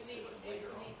 superintendent's if you decision make, if later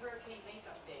you on. make hurricane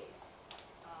makeup days,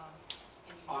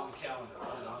 and you On don't, the calendar,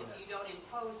 put it on if there. you don't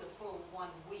impose a full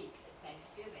 1 week at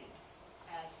Thanksgiving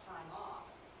as time off,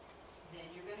 then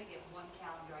you're gonna get one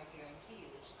calendar, I guarantee you,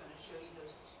 that's gonna show you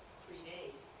those 3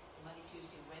 days. Monday,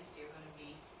 Tuesday, and Wednesday are gonna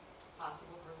be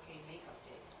possible hurricane makeup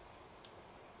days.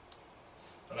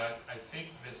 But I think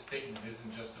this statement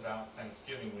isn't just about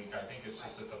Thanksgiving week. I think it's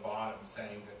just at the bottom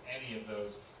saying that any of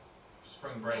those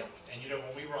spring break. And you know,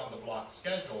 when we were on the block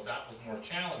schedule, that was more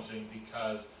challenging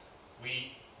because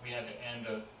we had to end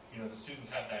the students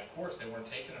had that course. They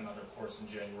weren't taking another course in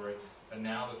January. But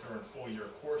now that they're in full year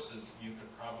courses, you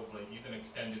could probably even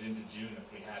extend it into June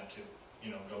if we had to,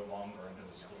 go longer into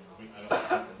the school year. I don't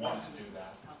think we want to do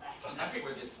that. And that's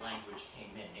where this language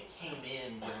came in. It came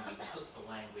in when we took the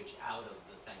language out of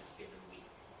the Thanksgiving week.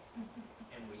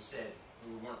 And we said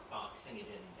we weren't boxing it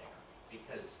in there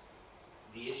because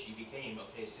the issue became,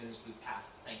 okay, as soon as we pass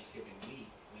the Thanksgiving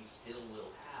week, we still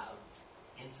will have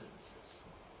incidences.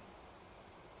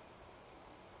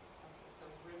 So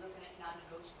we're looking at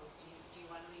non-negotiables. Do you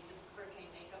want to leave the hurricane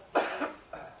makeup days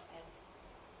as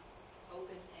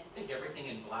open and? I think everything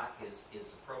in black is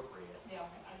appropriate Yeah,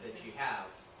 that you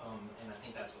have, and I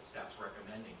think that's what staff's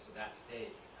recommending, so that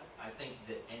stays. I think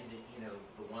that ending,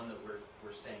 the one that we're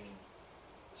saying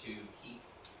to keep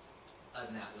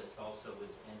on that list also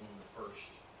was ending the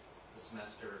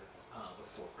semester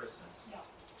before Christmas. Yeah.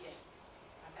 Yes,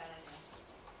 I got an answer.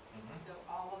 Mhm. So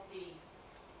all of the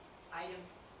items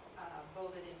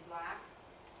bolded in black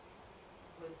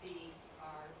would be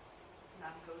our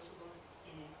non-negotiables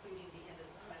in including the end of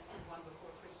the semester, one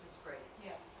before Christmas break.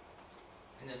 Yes.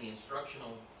 And then the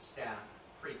instructional staff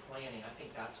pre-planning, I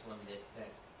think that's one that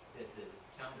the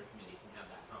calendar committee can have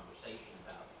that conversation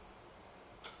about.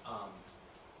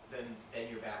 Then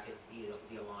you're back at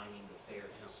the aligning the fair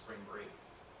to spring break.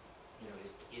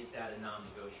 Is that a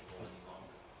non-negotiable any longer?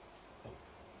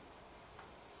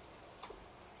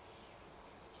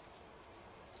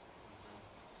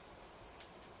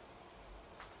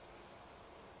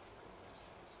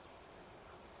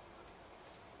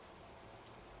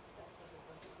 That was a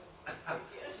bunch of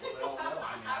questions. Well, no,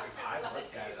 I mean, I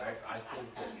looked at it, I think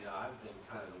that, I've been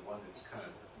kind of the one that's kind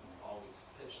of always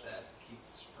pitched that, keep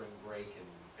spring break and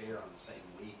fair on the same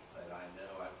week, but I know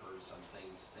I've heard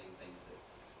same things that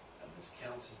Ms.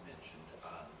 Council mentioned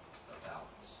about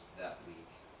that week.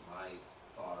 My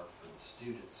thought are for the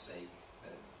students' sake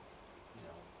that,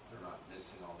 they're not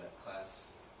missing all that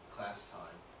class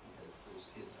time because those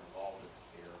kids are involved at the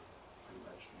fair pretty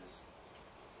much miss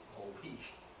the whole week,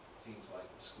 it seems like,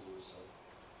 the school, so.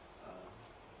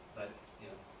 But,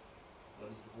 what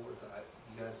is the board,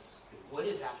 you guys could. What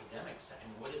is academics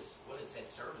saying? What is Ed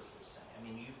Services saying? I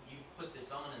mean, you put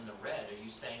this on in the red. Are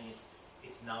you saying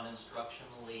it's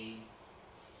non-instructionally,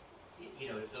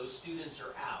 if those students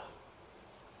are out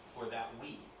for that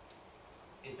week,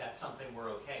 is that something we're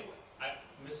okay with?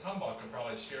 Ms. Humbaugh could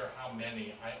probably share how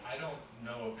many. I don't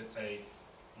know if it's a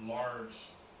large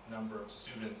number of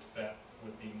students that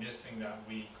would be missing that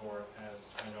week, or as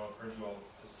I know I've heard you all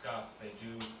discuss, they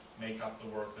do make up the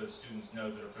work. Those students know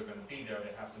that if they're going to be there,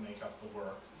 they have to make up the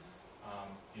work.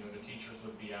 The teachers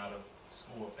would be out of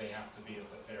school if they have to be at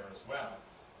the fair as well.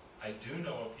 I do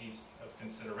know a piece of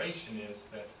consideration is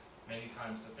that many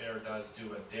times the fair does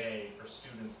do a day for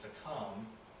students to come,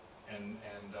 and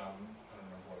I don't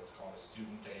remember what it's called, a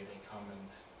student day. They come and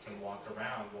can walk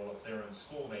around. Well, if they're in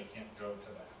school, they can't go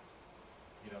to that.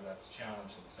 That's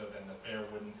challenging. So then the fair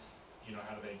wouldn't,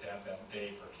 how do they have that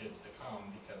day for kids to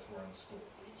come because we're in school?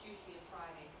 And it's usually a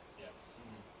Friday. Yes.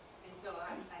 And so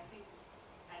I think,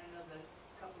 I don't know, the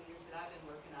couple of years that I've been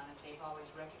working on it, they've always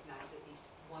recognized at least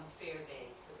one fair day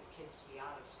for the kids to be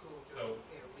out of school during the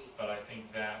fair week. But I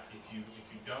think that if you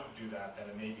don't do that,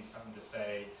 then it may be something to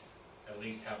say, at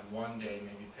least have one day,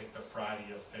 maybe pick the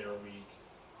Friday of fair week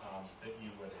that you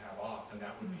would have off, and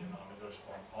that would be a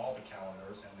non-negotiable on all the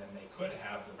calendars, and then they could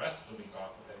have the rest of the week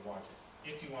off if they want to,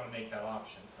 if you want to make that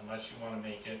option, unless you want to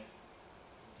make it,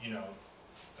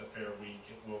 the fair week,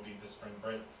 it will be the spring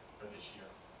break for this year.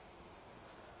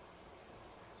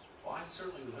 Well, I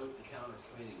certainly would hope the calendar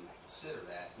committee would consider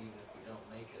that, even if we don't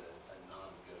make it a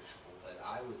non-negotiable. But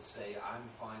I would say I'm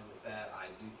fine with that.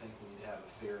 I do think we need to have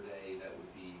a fair day that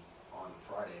would be on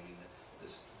Friday. I mean,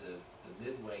 the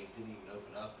Midway didn't even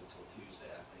open up until Tuesday,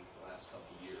 I think, the last couple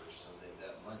of years. So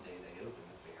that Monday they opened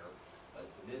the fair, but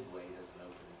the Midway doesn't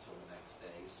open until the next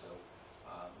day. So,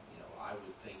 I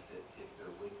would think that if there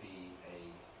would be a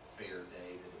fair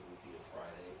day, that it would be a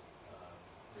Friday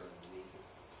during the week.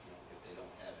 If they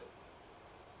don't have it,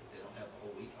 if they don't have the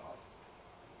whole week off.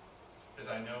 Because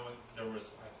I know there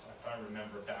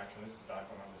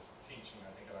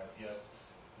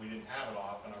we didn't have it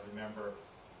off, and I remember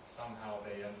somehow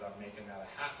they ended up making that a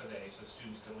half a day so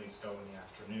students could at least go in the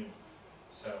afternoon.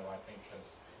 So I think,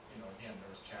 because, again,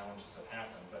 there's challenges that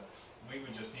happen, but we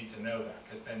would just need to know that,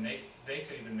 because then they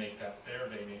could even make that fair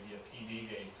day maybe a PD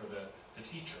day for the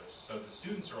teachers. So the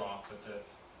students are off, but the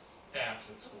staff's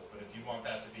at school. But if you want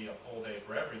that to be a full day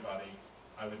for everybody,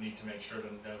 I would need to make sure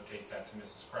to notate that to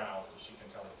Mrs. Krause so she can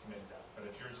tell the committee that. But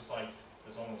if you're just like,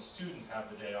 as long as students have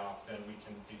the day off, then we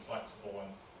can be flexible in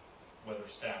whether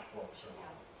staff works or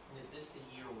not. And is this the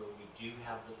year where we do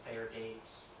have the fair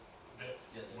dates?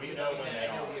 We know when they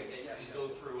I know are. we go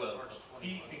through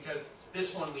Because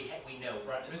this one we know.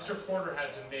 right, Mr. Porter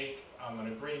had to make an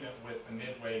agreement with the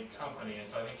Midway company, and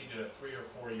so I think he did a 3 or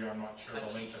 4 year, I'm not sure the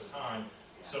length of time.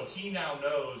 So he now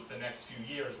knows the next few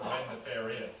years when the fair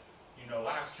is.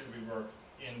 Last year we were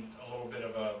in a little bit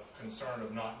of a concern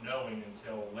of not knowing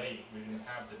until late. We didn't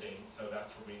have the date, so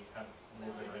that's where we had a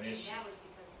little bit of an issue. That was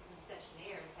because the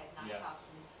concessionaires had not Yes. talked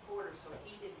to Mr. Porter, so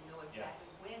he didn't know exactly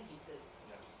Yes. when he could.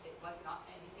 Yes. It was not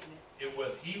anything that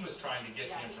He was trying to get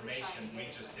Yeah, the he was information, trying to we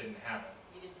get it, just but- didn't have it.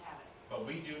 you didn't have it. But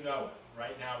we do know it.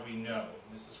 Right now, we know.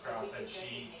 Mrs. So Krause we said could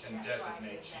she designate can that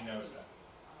Friday designate, as she that knows week, that.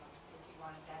 If you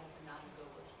wanted that as a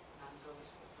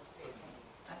non-negotiable for fair day.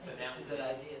 I So think now that's a good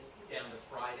it's idea. down to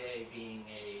Friday being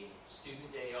a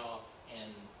student day off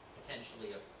and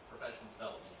potentially a professional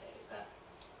development day. Is that?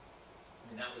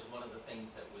 That was one of the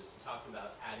things that was talked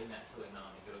about, adding that to a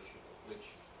non-negotiable,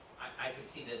 which I could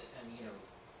see that, and it'd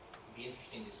be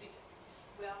interesting to see.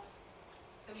 Well,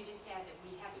 let me just add that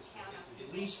we have to count on.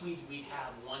 At least we'd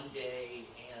have one day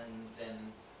and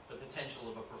then the potential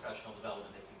of a professional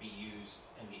development that could be used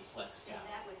and be flexed And out.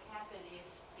 that would happen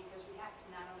because we have to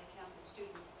not only count the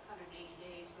student 180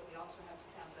 days, but we also have to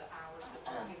count the hours that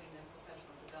we're giving them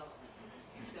professional development.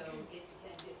 So it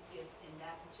depends if in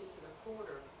that particular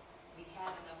quarter, we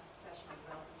had enough professional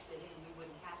development fit in, we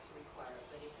wouldn't have to require it,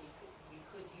 but if we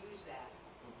could use that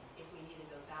if we needed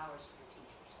those hours for the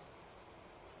teachers.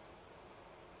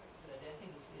 That's a good idea. I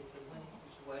think it's a winning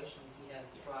situation if you have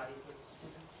Friday for the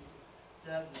students, because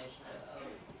Doug mentioned,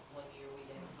 one year we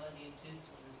had Monday and Tuesday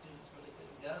when the students really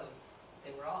couldn't go.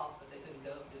 They were off, but they couldn't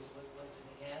go because there wasn't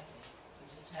anything happening.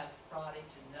 So just have Friday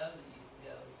to know that you can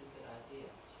go is a good idea.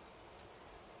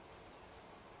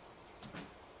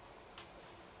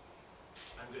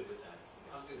 I'm good with that.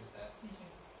 I'm good with that.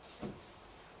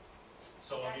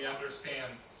 So let me understand,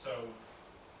 so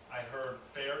I heard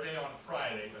fair day on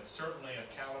Friday, but certainly a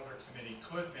calendar committee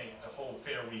could make the whole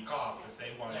fair week off if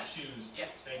they want to Yes. choose.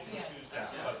 Yes. They can Yes. choose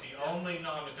that. Yes. But the only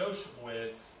non-negotiable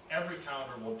is every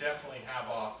calendar will definitely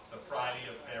have off the Friday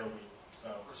of fair week,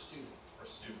 so For students, for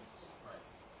students. right.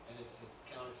 And if the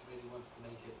calendar committee wants to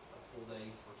make it a full day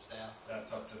for staff,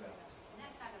 That's up to them. And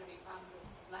that's not gonna be a problem,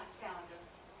 because last calendar,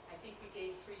 I think we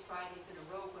gave 3 Fridays in a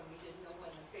row when we didn't know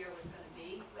when the fair was gonna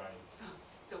be. Right.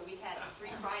 So we had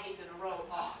 3 Fridays in a row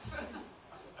off.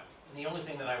 And the only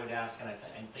thing that I would ask, and I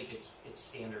think it's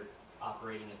standard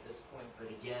operating at this point, but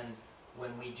again,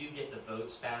 when we do get the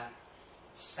votes back,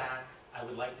 SAC, I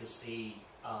would like to see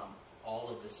all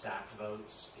of the SAC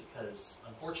votes, because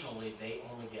unfortunately, they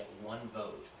only get 1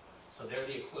 vote. So they're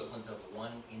the equivalent of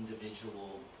 1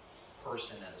 individual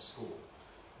person at a school.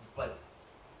 But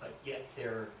yet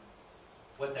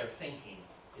what they're thinking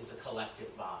is a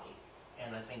collective body.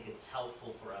 And I think it's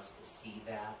helpful for us to see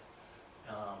that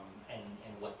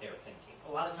and what they're thinking.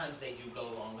 A lot of times they do go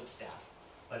along with staff,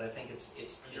 but I think it's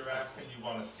You're helpful. asking, you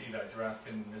want to see that, you're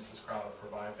asking Mrs. Crowder to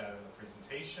provide that in the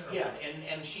presentation? Or Yeah,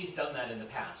 and she's done that in the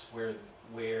past, where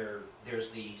there's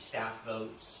the staff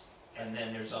votes, and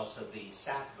then there's also the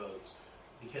SAC votes,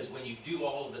 because when you do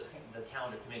all of the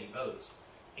calendar committee votes,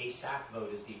 a SAC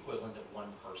vote is the equivalent of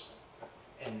 1 person.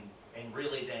 And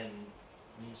really then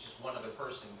means just one other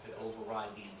person could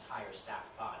override the entire SAC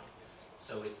body.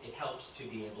 So it helps to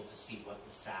be able to see what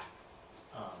the SAC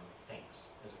thinks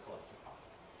as a collective body.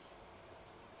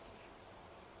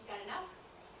 You got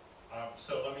enough?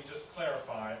 So let me just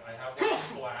clarify, I have one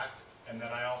in black, and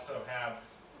then I also have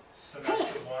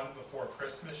semester 1 before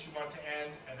Christmas you want to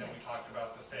end, and then we Yes. talked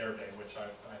about the fair day, which I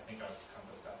think I've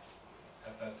encompassed that.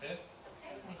 That's it?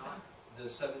 Okay. the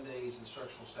 7 days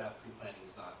instructional staff pre-planning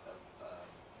is not,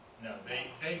 No,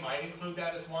 they might include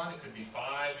that as one, it could be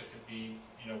 5, it could be,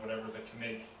 whatever the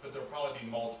committee, but there'll probably be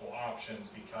multiple options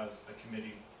because the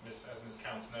committee, as Ms.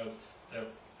 Counts knows, the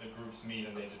groups meet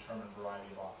and they determine a variety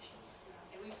of options.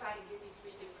 And we try to give you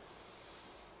 3 different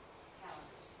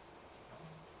calendars.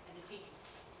 And the teachers.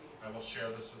 3 different. I will share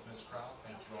this with Ms. Crowell,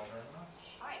 thank you all very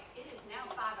much. All right, it is now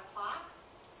 5 o'clock.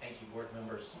 Thank you, board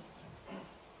members.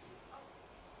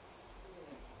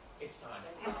 It's time.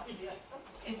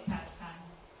 It's past time.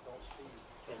 Don't speed.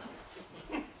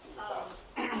 And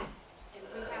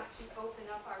we have to open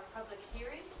up our public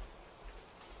hearing.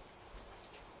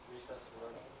 Recess the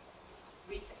ordinance.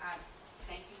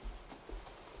 Thank you.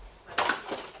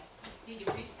 But need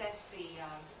to recess the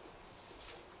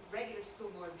regular school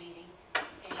board meeting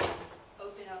and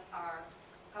open up our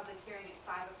public hearing at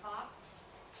 5 o'clock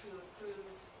to approve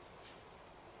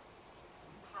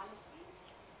some policies.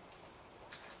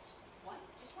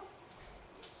 Just one?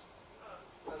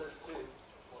 No, there's two.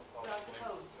 One Well, policy, the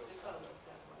one- code is that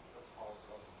one. That's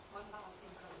policy. One policy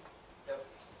and code. Yep.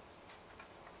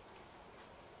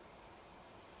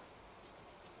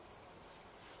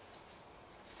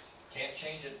 Can't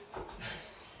change it.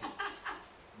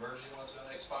 Version was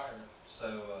gonna expire,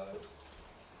 so,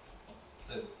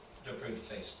 to approve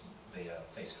the face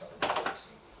cover policy.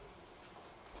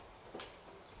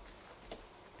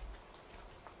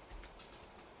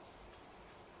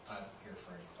 I'm here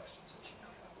for any questions that you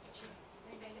may have. Yes, ma'am.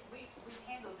 We've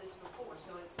handled this before,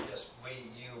 so it, Yes,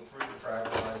 you approved for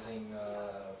advertising,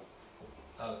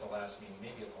 not at the last meeting,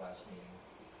 maybe at the last meeting.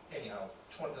 Anyhow,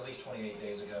 at least 28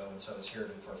 days ago, and so it's here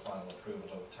for final approval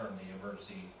to turn the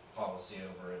emergency policy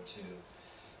over into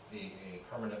a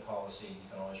permanent policy. You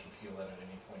can always repeal that at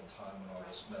any point in time when all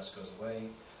this mess goes away.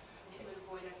 it would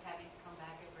avoid us having to come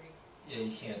back every. Yeah,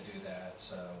 you can't do that,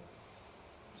 so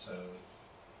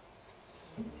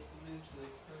Move to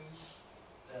approve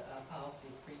the policy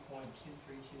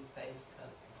 3.232 face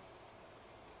coverings.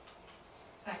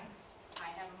 Second. I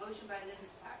have a motion by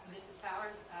Mrs.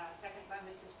 Powers, second by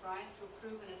Mrs. Bryant, to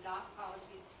approve and adopt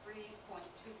policy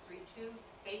 3.232,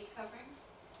 face coverings.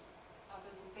 All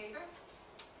those in favor?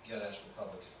 you gotta ask for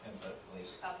public input,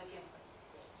 please. Public input.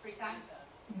 3 times?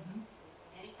 Mhm.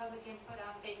 Any public input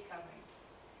on face coverings?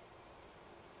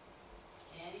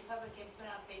 Any public input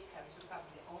on face coverings? We're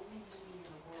probably the only meeting in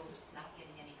the world that's not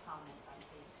getting any comments on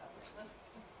face coverings.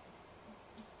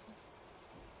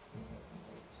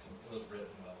 It was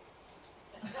written well.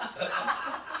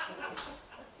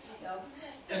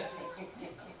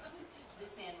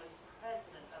 This man was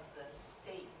president of the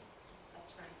State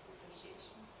Attorneys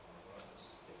Association,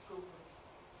 the school boards.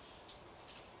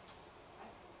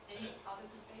 Right. All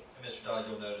those in favor? And Mr. Dodd,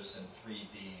 you'll notice in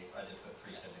 3B, I did put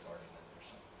pre-kindergarten in there,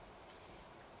 so.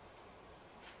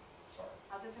 Sorry.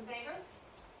 All those in favor?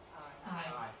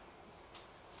 Aye.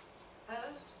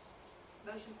 Opposed?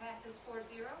 Motion passes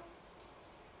 4-0.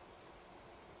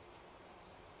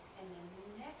 And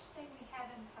the next thing we have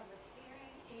in public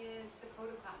hearing is the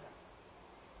code of conduct.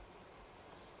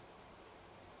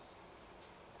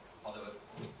 I'll do it.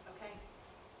 Okay?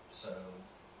 So,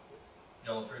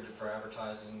 y'all approved it for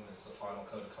advertising. It's the final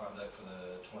code of conduct for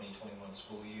the 2021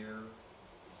 school year,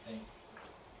 I think.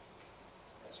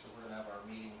 Yes, we're gonna have our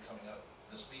meeting coming up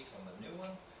this week on the new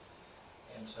one.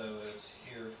 And so it's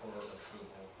here for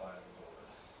approval by the board.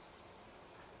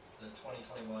 The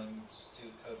 2021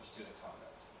 Code of Student Conduct.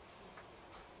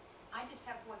 I just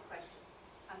have one question.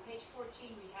 On page 14,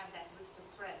 we have that list of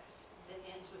threats that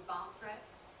ends with bomb threats.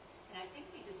 And I think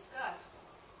we discussed,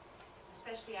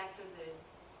 especially after the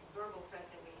verbal threat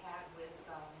that we had with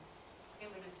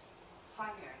Inverness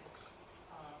Primary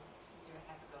a year and a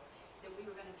half ago, that we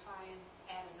were going to try and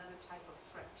add another type of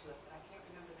threat to it, but I can't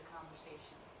remember the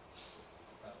conversation.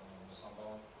 Ms.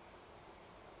 Humbaugh.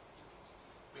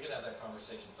 We can have that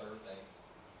conversation Thursday.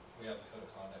 We have the Code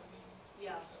of Conduct meeting.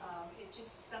 Yeah, Thursday. it's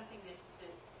just something that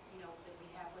that we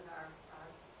have with our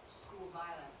school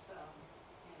violence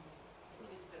and the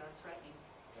kids that are threatening.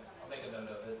 Okay, I'll make a note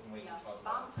of it and we can Yeah, talk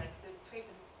bomb about it. threats, the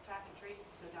track and trace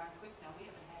is so darn quick now, we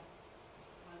haven't had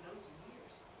one of those in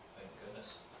years. Thank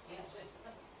goodness. Yes.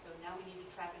 So now we need to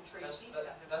track and trace these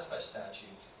stuff. That's by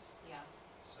statute. Yeah,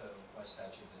 So by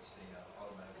statute, it's the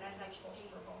automatic but I'd like to expulsion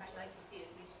see, for a bomb I'd threat. like to see it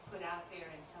at least put out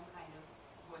there in some kind of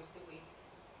voice that we,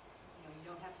 you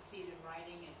don't have to see it in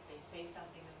writing. If they say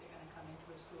something that they're gonna come into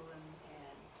a school and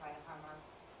try to harm our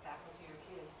faculty or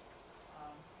kids.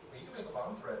 Well, you can make a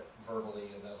bomb threat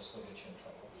verbally and that'll still get you in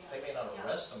trouble. Yeah. They may not Yeah.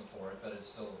 arrest them for it, but it's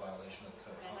still a violation of the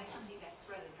Code of But I'd like to Conduct. see that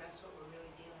threat address what we're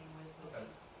really dealing with Okay.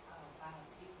 these violent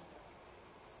people.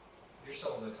 You're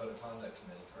still on the Code of Conduct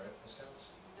Committee, correct, Ms. Counts?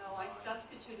 No, I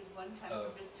substituted one time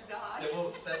Oh. for Mr. Dodge. Yeah, well,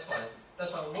 that's fine.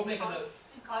 That's fine. We'll make a note.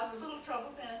 It caused a little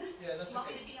trouble then. Yeah, that's Want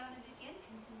me okay. to be on it again?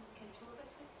 Can 2 of us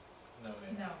sit? No,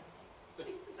 ma'am. No.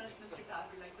 Unless Mr. Dodd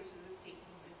relinquishes his seat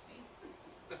and miss me.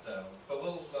 So, but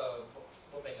we'll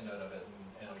make a note of it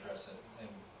and address it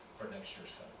for next year's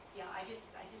code. Yeah, I just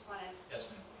want to Yes,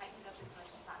 ma'am. tighten it up as much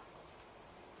as possible.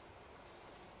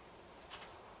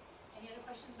 Any other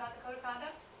questions about the code of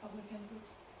conduct? Public input.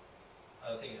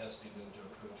 I think it has to be moved to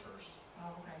approve first.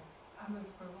 Oh, okay. I move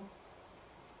approval.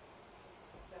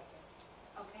 Second.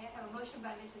 I have a motion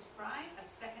by Mrs. Bryant, a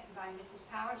second by Mrs.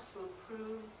 Powers to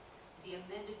approve the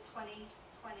amended 2020-2021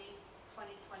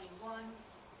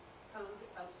 Code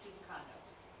of Student Conduct.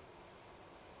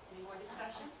 Any more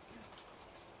discussion?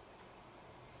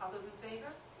 All those in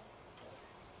favor?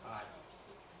 Aye.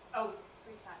 Oh,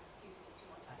 3 times, excuse me,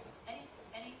 2 more times.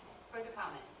 Any further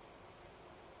comment?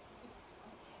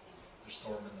 They're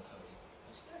storming the podium.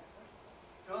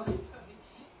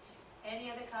 Any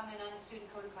other comment on the student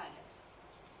code of conduct?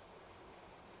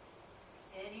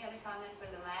 Any other comment for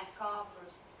the last call for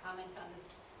comments on the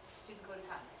student code of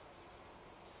conduct?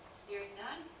 Hearing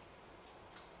none?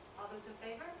 All those in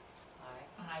favor? Aye.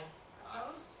 Aye.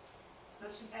 Opposed?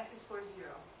 Motion passes 4-0.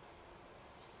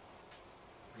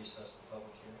 Recess the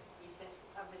public hearing. Recess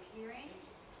the public hearing.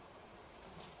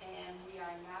 And we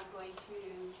are now going to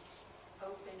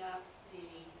open up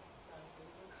the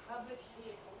public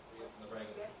hearing. Reopen the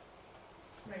regular.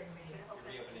 Regular meeting.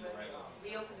 Reopening the regular.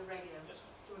 Reopen the regular. Yes,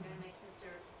 ma'am. So we're gonna make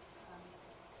Mr.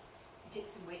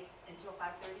 Dixon wait until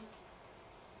 5:30?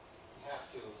 You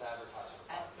have to, it's advertised for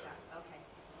That's 5:30. okay.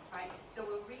 All right, so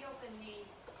we'll reopen the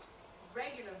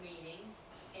regular meeting,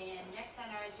 and next on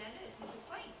our agenda is Mrs.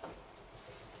 Swain.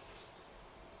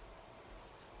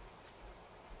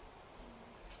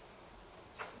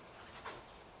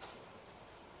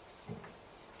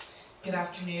 Good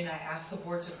afternoon. I ask the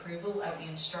board's approval of the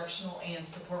instructional and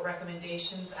support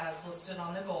recommendations as listed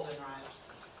on the goldenrod.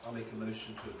 I'll make a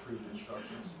motion to approve the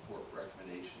instructional support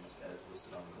recommendations as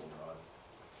listed on the goldenrod.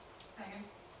 Second.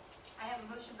 I have a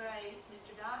motion by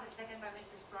Mr. Dodd, a second by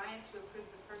Mrs. Bryant to approve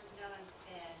the personnel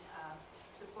and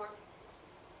support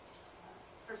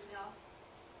personnel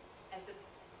as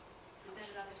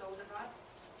presented on the goldenrod.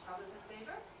 All those in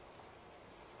favor?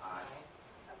 Aye.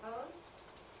 Opposed?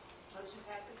 Motion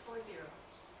passes 4-0.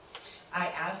 I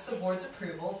ask the board's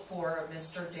approval for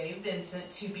Mr. Dave Vincent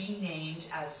to be named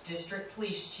as District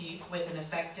Police Chief with an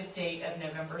effective date of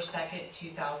November 2nd,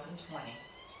 2020.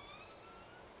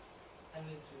 I move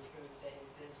to approve Dave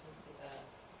Vincent's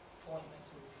appointment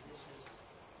to the position of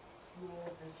school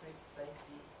district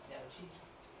safety, chief,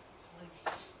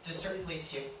 police. District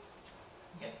Police Chief.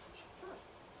 Yes.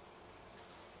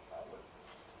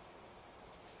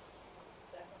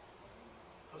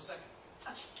 A second.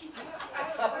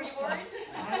 Were you worried?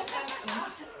 I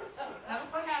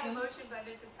have a motion by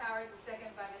Mrs. Powers, a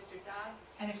second by Mr. Dodd.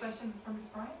 And a question for Ms.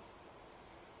 Bryant?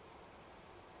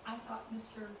 I thought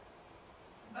Mr.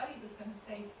 Buddy was gonna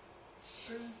stay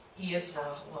through. He is,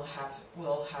 we'll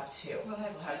have two. We'll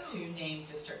have two. Two named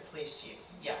District Police Chief.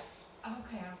 Yes.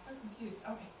 Okay, I was so confused.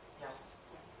 Okay. Yes.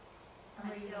 I'm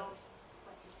ready to Until, vote.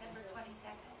 what, December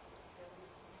 22nd?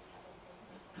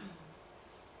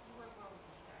 You were wrong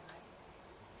this time, right?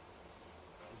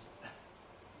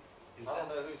 Is I don't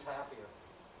that, know who's happier.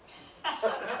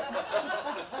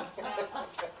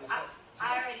 I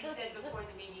already said before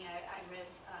the meeting, I read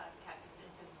Captain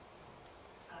Vincent's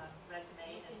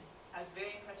resume, and I was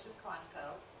very impressed with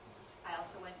Quantico. I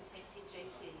also went to St. Pete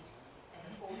JC, and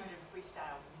the 400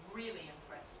 freestyle really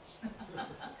impressed me.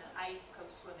 I used to coach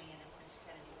swimming, and Mr.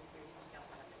 Kennedy was here, he was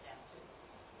jumping up and down too.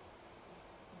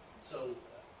 so,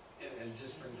 and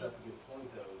just brings up a good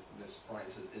point though, Ms. Bryant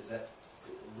says, is that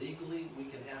legally we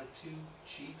can have 2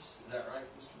 chiefs? Is that right,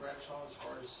 Mr. Bradshaw, as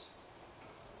far as,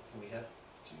 can we have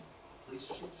 2 police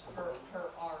chiefs? Per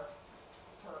our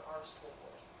school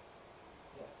board.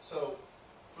 Yeah, so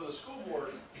for the school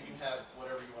board, you can have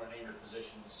whatever you want to name your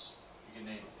positions, you can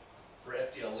name it. For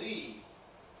FDLE,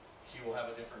 he will have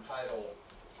a different title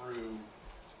through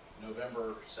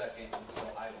November 2nd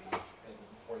until I leave, and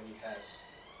before he has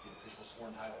the official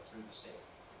sworn title through the state.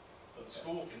 But the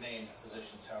school can name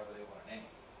positions however they want to name.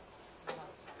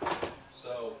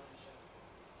 So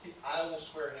I will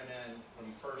swear him in when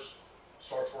he first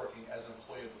starts working as an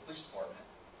employee of the police department.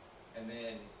 And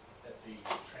then at the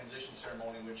transition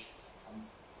ceremony, which I'm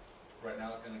right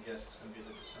now going to guess it's going to be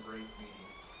the December 8th meeting,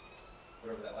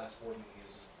 whatever that last board meeting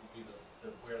is, will be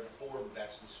where the board would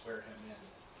actually swear him in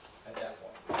at that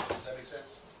point. Does that make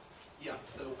sense? Yeah,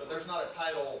 so, But there's not a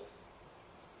title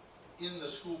in the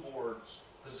school board's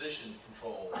position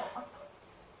control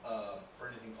for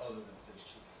anything other than police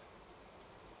chief.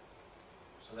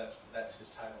 So that's his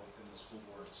title within the school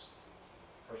board's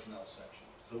personnel section.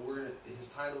 so his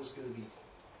title is gonna be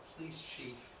police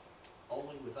chief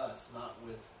only with us, not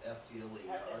with FDLE.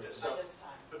 So,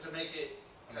 but to make it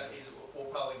kind of easy, we'll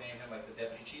probably name him like the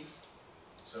deputy chief.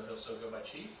 So he'll still go by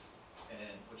chief,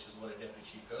 and which is what a deputy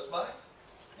chief goes by.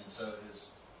 And so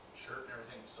his shirt and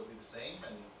everything will still be the same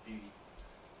and be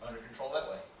under control that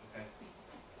way. Okay.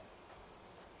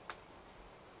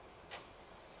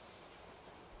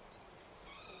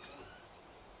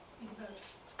 You can vote.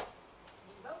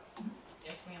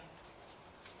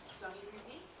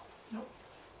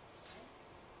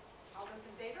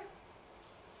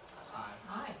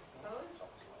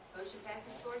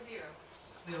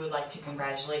 we would like to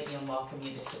congratulate you and welcome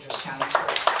you to Citrus County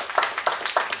Schools.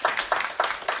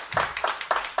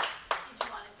 Did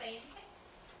you want to say anything?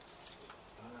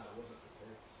 I wasn't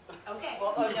prepared. Okay.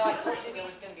 Well, oh no, I told you there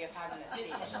was going to be a 5-minute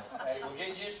speech. Hey, we'll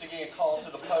get used to getting called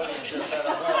to the podium just at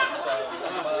a win, so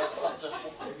you might as well just.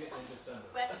 Maybe in December.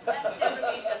 Well, that's never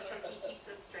leaves us because he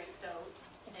keeps us straight, so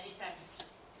anytime you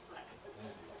just reflect.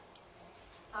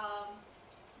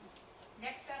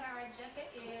 Next on our agenda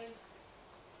is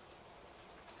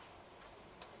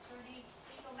attorney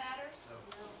legal matters.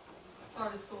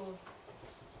 Florida School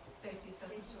Safety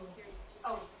Assessment Tool.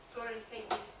 Oh, Florida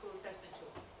Safety School Assessment Tool.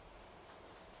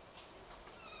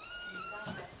 You've got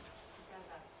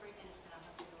about 3 minutes, then I'll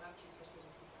have to interrupt you for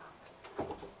citizens'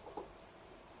 conference.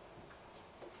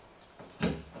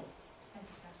 Thank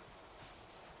you, sir.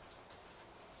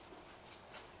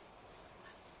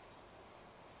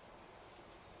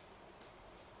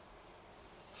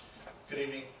 Good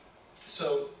evening.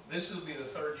 So this will be the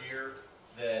third year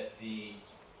that the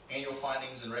annual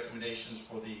findings and recommendations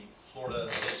for the Florida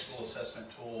State School Assessment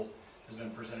Tool has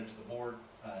been presented to the board.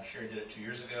 Sherry did it 2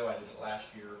 years ago. I did it last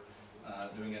year,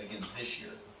 doing it again this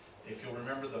year. If you'll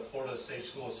remember, the Florida State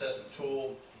School Assessment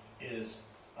Tool is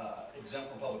exempt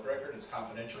from public record. It's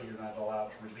confidential. You're not allowed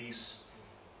to release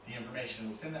the information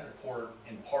within that report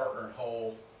in part or in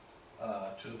whole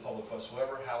to the public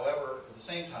whatsoever. However, at the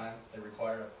same time, they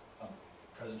require a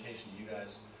presentation to you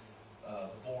guys,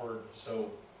 the board,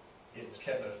 so it's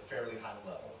kept at a fairly high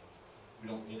level. We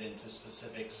don't get into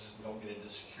specifics. We don't get into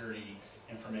security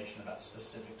information about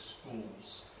specific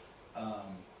schools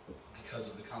because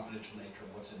of the confidential nature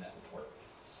of what's in that report.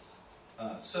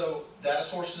 So data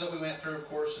sources that we went through, of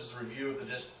course, is the review of the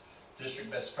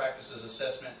district best practices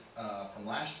assessment from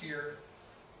last year,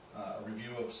 a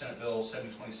review of Senate Bills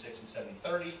 7026 and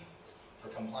 7030 for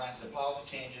compliance and policy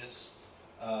changes,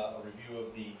 a review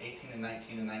of the 18 and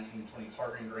 19 and 19 and 20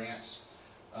 hardening grants,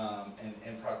 and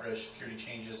in progress security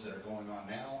changes that are going on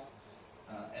now,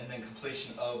 and then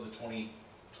completion of the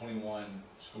 2021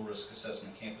 School Risk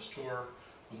Assessment Campus Tour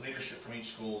with leadership from each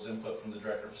school's input from the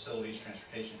Director of Facilities,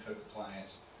 Transportation, Code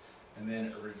Compliance, and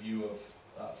then a review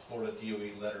of Florida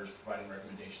DOE letters providing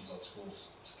recommendations on schools'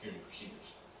 security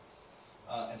procedures.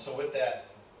 And so with that,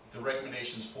 the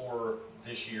recommendations for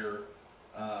this year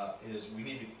is we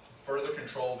need to further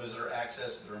control visitor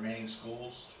access to the remaining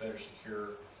schools to better secure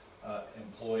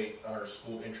employ our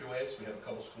school entryways. We have a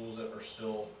couple schools that are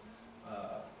still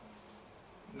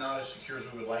not as secure as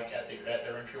we would like at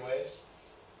their entryways.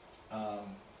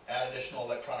 Add additional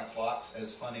electronic locks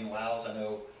as funding allows. I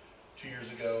know 2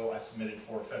 years ago I submitted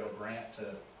for a federal grant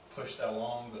to push that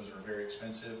along. Those are very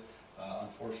expensive.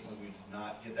 Unfortunately, we did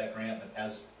not get that grant, but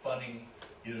as funding,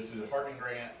 either through the hardening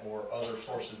grant or other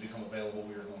sources become available,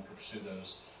 we are going to pursue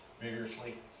those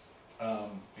vigorously.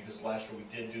 Because last year we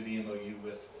did do the MOU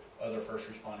with other first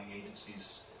responding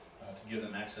agencies to give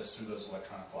them access through those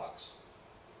electronic locks.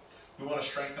 We want to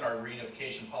strengthen our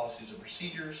reunification policies and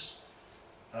procedures.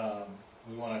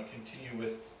 We want to continue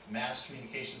with mass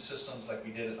communication systems like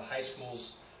we did at the high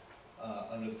schools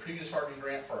under the previous hardening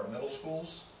grant for our middle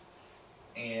schools.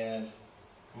 And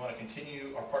we want to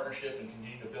continue our partnership and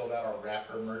continue to build out our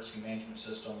Raptor emergency management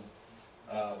system,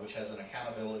 which has an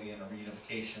accountability and a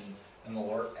reunification and an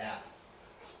alert app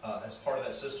as part of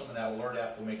that system. And that alert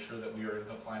app will make sure that we are in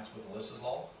compliance with Alyssa's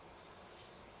law.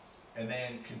 And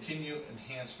then continue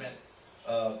enhancement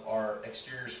of our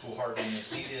exterior school hardening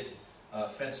as needed,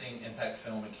 fencing, impact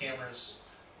film, and cameras.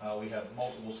 We have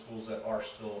multiple schools that are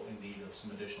still in need of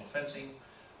some additional fencing.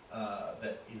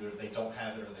 That either they don't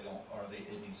have it or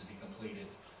it needs to be completed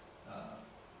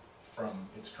from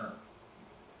its current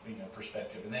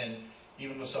perspective. And then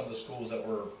even with some of the schools that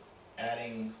we're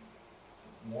adding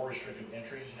more restrictive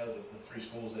entries, the 3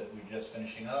 schools that we're just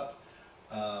finishing up,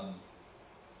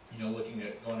 looking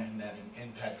at going ahead and adding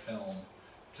impact film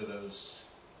to those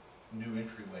new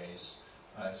entryways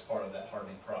as part of that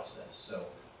hardening process. So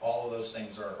all of those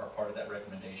things are part of that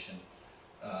recommendation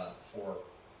for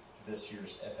this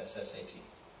year's FSSAT. Do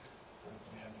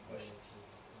we have any questions?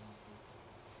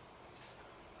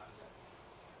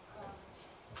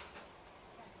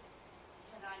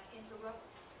 Can I interrupt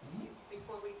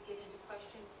before we get into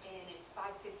questions? And it's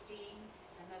 5:15,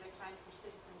 another time for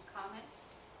citizens' comments.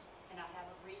 And I have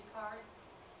a green card.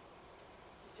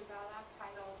 Mr. Balak,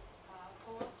 Title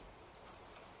 4.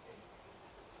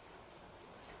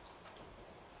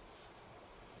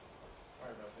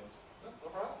 Sorry about that. No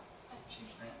problem. Chief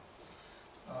Grant.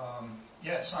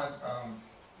 Yes, let me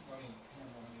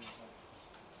handle these.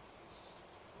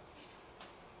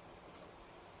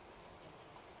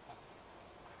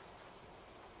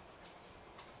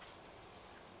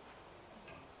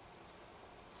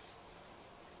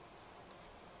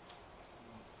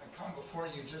 before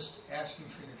you just asking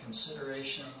for your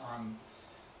consideration on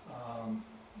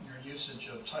your usage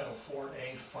of Title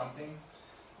IV-A funding.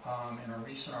 In a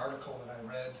recent article that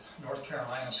I read, North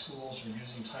Carolina schools are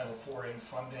using Title IV-A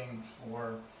funding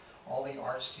for all the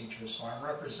arts teachers. So I'm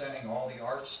representing all the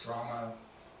arts drama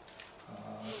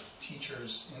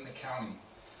teachers in the county,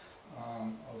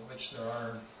 of which there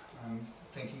are, I'm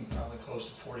thinking probably close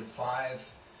to 45.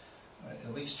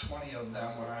 At least 20 of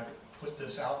them, when I put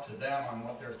this out to them on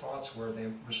what their thoughts were, they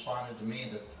responded to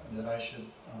me that I should,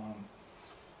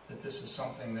 that this is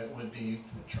something that would be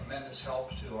a tremendous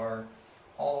help to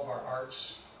all of our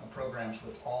arts programs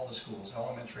with all the schools,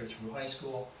 elementary through high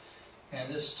school.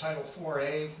 And this Title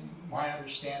IV-A, my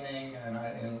understanding,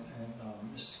 and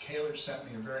Mrs. Kaler sent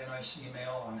me a very nice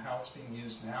email on how it's being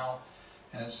used now,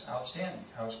 and it's outstanding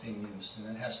how it's being used.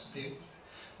 And it has to be,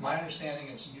 my understanding,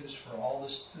 it's used for all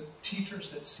the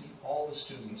teachers that see all the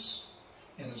students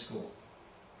in the school.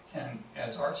 And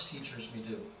as arts teachers, we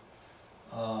do.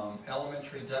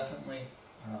 Elementary, definitely.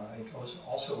 It goes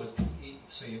also with PE,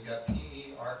 so you've got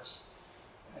PE, arts,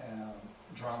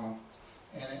 drama.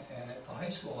 And at the high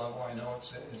school level, I know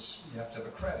it's you have to have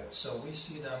a credit, so we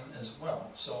see them as well.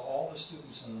 So all the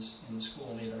students in the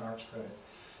school need an arts credit.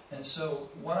 And so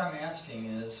what I'm asking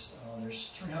is, there's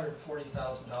 $340,000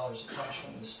 that comes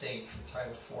from the state for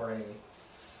Title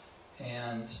IV-A,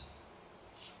 and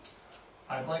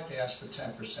I'd like to ask for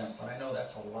 10%, but I know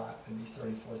that's a lot. It'd be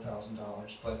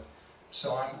 $34,000. But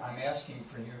so I'm asking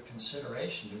for your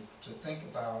consideration to think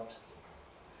about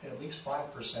at least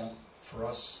 5% for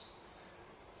us.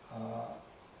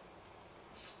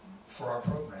 For our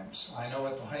programs. I know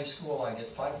at the high school I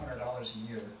get $500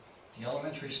 a year. The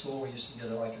elementary school we used to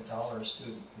get like $1 a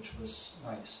student, which was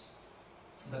nice.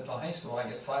 But at the high school I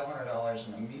get $500,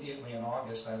 and immediately in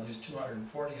August I lose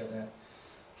 $240 of that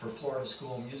for Florida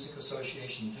School Music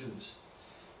Association dues.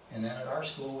 And then at our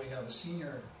school we have a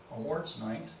senior awards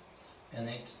night, and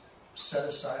they set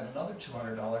aside another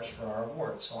 $200 for our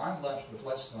awards. So I'm left with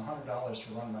less than $100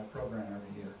 to run my program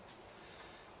every year.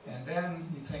 And then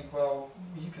you think, well,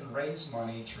 you can raise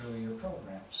money through your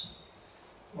programs.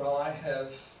 Well, I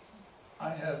have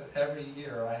every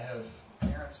year, I have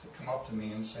parents that come up to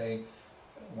me and say,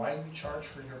 why do you charge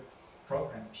for your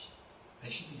programs? They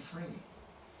should be free.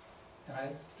 And I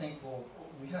think, well,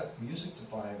 we have music to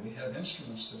buy, we have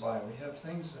instruments to buy, we have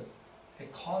things that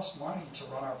it costs money to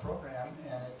run our program,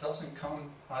 and it doesn't come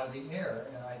out of the air.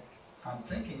 And I'm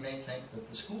thinking they think that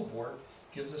the school board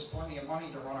gives us plenty of money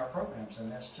to run our programs,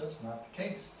 and that's just not the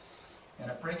case.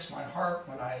 And it breaks my heart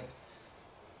when I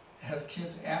have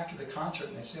kids after the concert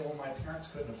and they say, well, my parents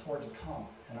couldn't afford to come.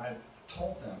 And I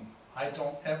told them, I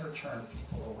don't ever turn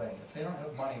people away. If they don't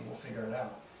have money, we'll figure it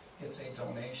out. It's a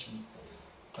donation.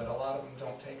 But a lot of them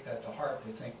don't take that to heart.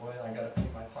 They think, well, I got to pay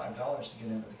my $5 to get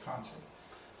into the concert.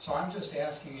 So I'm just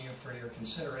asking you for your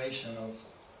consideration of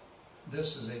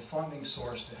this is a funding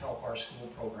source to help our school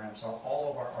programs, all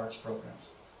of our arts programs.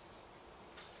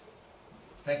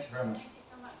 Thank you very much. Thank you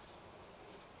so much.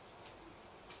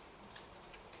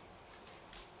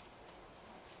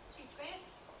 Chief Grant?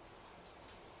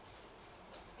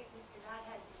 I think Mr. Dodd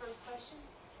has the first question.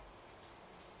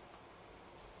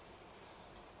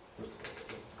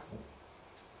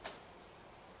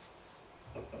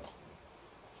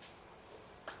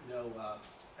 You know,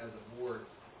 as a board,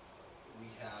 we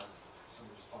have some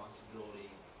responsibility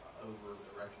over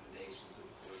the recommendations of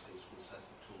the Florida State School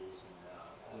Assessment Tools, and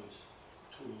those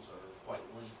tools are quite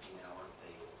lengthy now, aren't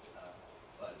they?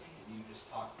 But can you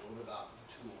just talk a little bit about the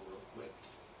tool real quick,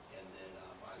 and then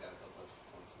I got a couple of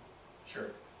points.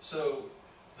 Sure. So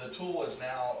the tool is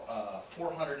now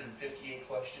 458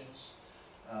 questions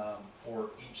for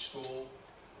each school.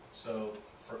 So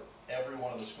for every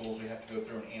one of the schools, we have to go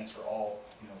through and answer all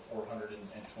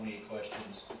 428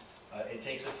 questions. It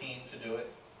takes a team to do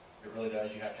it. It really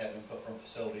does. You have to have input from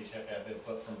facilities. You have to have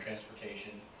input from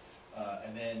transportation.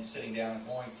 And then sitting down and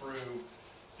going through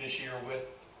this year with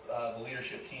the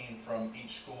leadership team from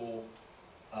each school,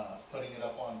 putting it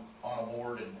up on a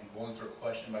board and going through it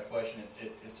question by question.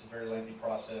 It's a very lengthy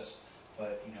process,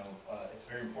 but it's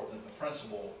very important that the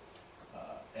principal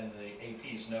and the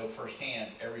APs know firsthand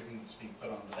everything that's being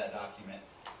put onto that document.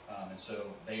 And so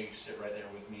they sit right there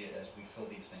with me as we fill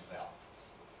these things out.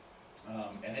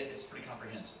 And it's pretty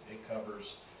comprehensive. It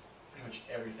covers pretty much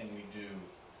everything we do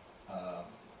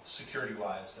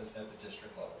security-wise at the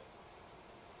district level.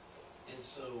 And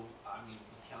so, I mean,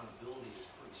 accountability is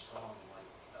pretty strong,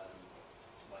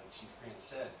 like Chief Grant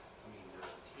said. I mean, there's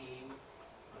a team,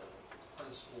 the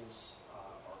principals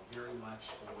are very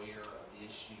much aware of the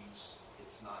issues.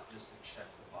 It's not just a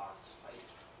check-the-box type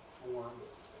form.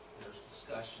 There's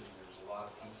discussion. There's a lot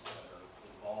of people that are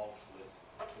involved with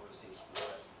the Florida State School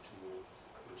Assessment Tool,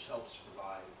 which helps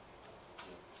provide,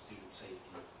 student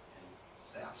safety and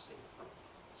staff safety.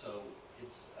 So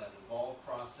it's an involved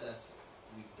process.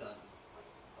 We've done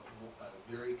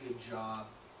a very good job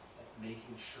at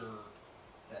making sure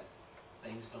that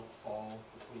things don't fall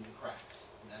between the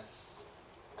cracks. And that's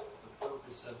the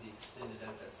purpose of the extended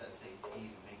FSSAT, to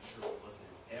make sure we're looking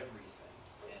at everything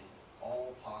in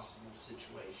all possible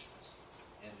situations.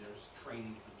 And there's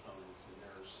training components, and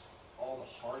there's all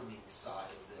the hardening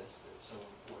side of this that's so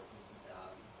important.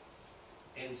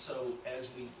 And so as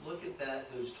we look at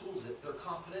those tools, they're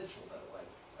confidential, by the way,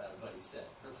 Buddy said.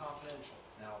 They're confidential.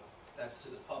 Now, that's to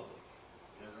the public.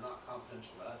 They're not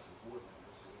confidential to us as board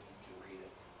members, so we need to read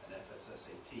it. An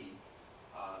FSSAT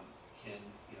and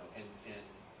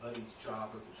Buddy's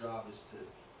job, or the job, is to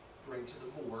bring to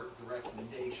the board the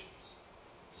recommendations.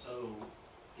 So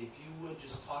if you would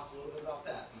just talk a little bit about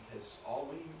that, because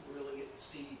all we really get to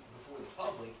see before the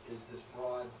public is this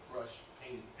broad brush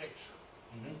painted picture.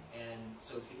 And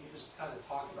so can you just kind of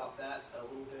talk about that a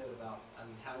little bit, about,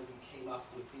 how you came up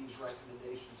with these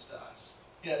recommendations to us?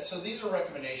 Yeah, so these are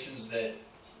recommendations that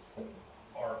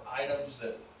are items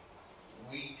that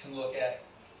we can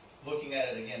looking at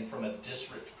it again from a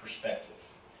district perspective.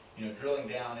 Drilling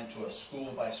down into a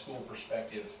school by school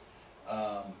perspective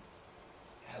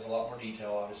has a lot more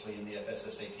detail, obviously, in the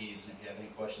FSSATs. And if you have any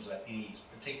questions about any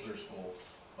particular school,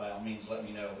 by all means, let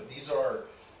me know. But these are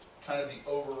kind of the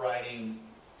overriding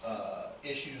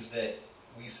issues that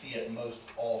we see at most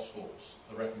all schools,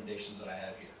 the recommendations that I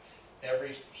have here.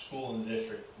 Every school in the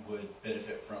district would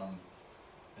benefit from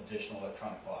additional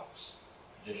electronic locks,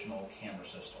 additional camera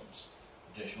systems,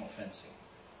 additional fencing.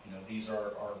 These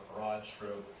are our broad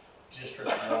stroke,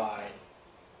 district-wide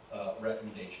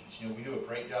recommendations. We do a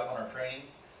great job on our training.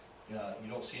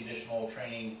 You don't see additional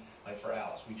training like for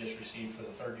ALICE. We just received for the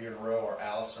 3rd year in a row our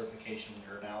ALICE certification.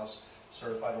 We're an ALICE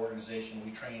certified organization.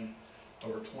 We trained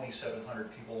over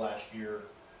 2,700 people last year.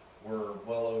 We're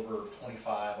well over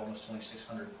 25, almost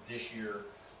 2,600 this year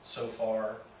so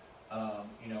far.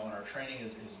 And our training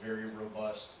is very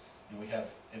robust. And we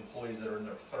have employees that are in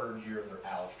their 3rd year of their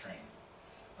ALICE training.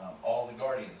 All the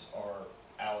guardians are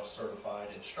ALICE certified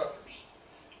instructors.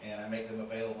 And I make them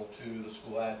available to the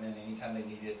school admin anytime they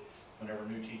need it. Whenever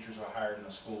new teachers are hired in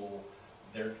a school,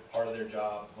 they're part of their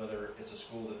job, whether it's a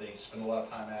school that they spend a lot of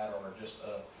time at or just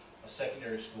a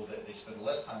secondary school that they spend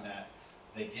less time at,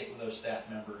 they get with those staff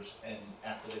members and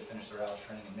after they finish their ALICE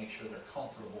training and make sure they're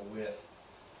comfortable with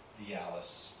the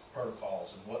ALICE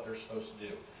protocols and what they're supposed to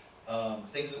do.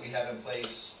 Things that we have in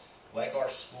place, like our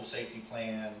school safety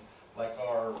plan, like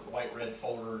our white-red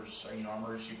folders, our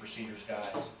emergency procedures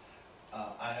guides.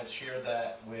 I have shared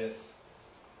that with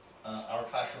our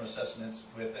classroom assessments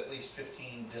with at least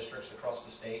 15 districts across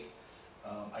the state.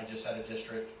 I just had a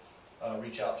district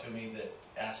reach out to me that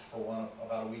asked for one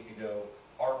about a week ago.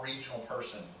 Our regional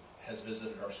person has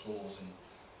visited our schools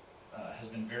and has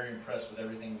been very impressed with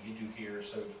everything we do here.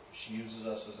 So she uses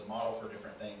us as a model for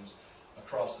different things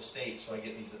across the state. So I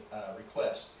get these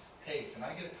requests. Hey, can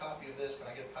I get a copy of this? Can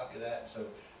I get a copy of that? And so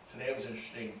today it was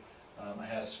interesting. I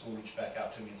had a school reach back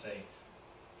out to me and say,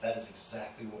 that is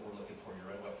exactly what we're looking for, your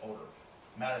red web folder.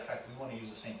 Matter of fact, we want to use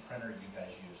the same printer you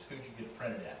guys use. Who'd you get it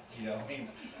printed at?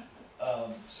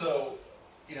 So,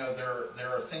 there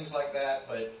are things like that,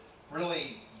 but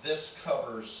really this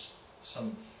covers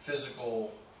some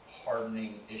physical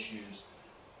hardening issues,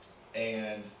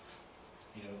 and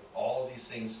all of these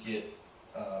things get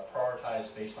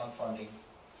prioritized based on funding.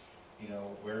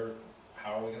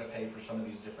 How are we going to pay for some of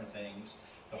these different things?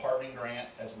 The hardening grant,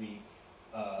 as we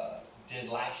did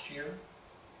last year,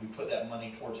 we put that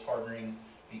money towards hardening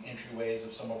the entryways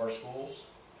of some of our schools.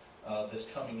 This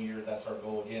coming year, that's our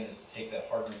goal again, is to take that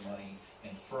hardening money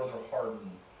and further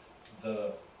harden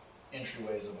the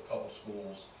entryways of a couple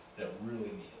schools that really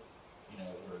need it.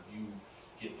 Where you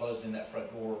get buzzed in that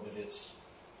front door, but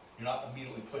you're not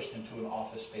immediately pushed into an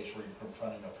office space where you're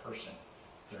confronting a person.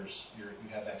 You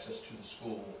have access to the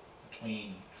school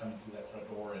between coming through that front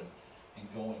door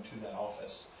and going to that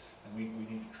office. And we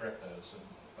need to correct those.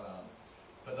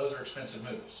 But those are expensive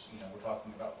moves. We're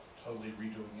talking about totally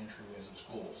redoing entryways of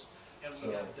schools. And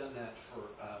we have done that for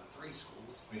 3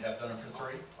 schools. We have done it for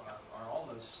 3. Are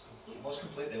almost complete. Almost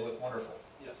complete. They look wonderful.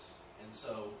 Yes. And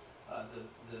so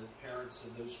the parents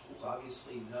of those schools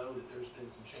obviously know that there's been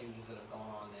some changes that have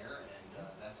gone on there, and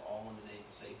that's all in the name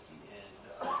of safety. And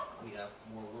we have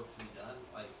more work to be done.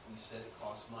 Like we said, it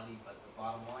costs money, but the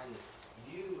bottom line is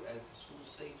you, as the school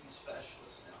safety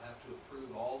specialist, now have to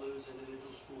approve all those individual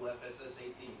school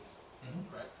FSSATs,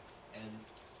 correct? And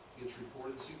it's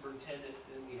reported to the superintendent.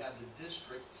 Then we have the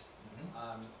district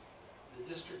the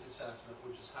district assessment,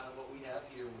 which is kind of what we have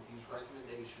here with these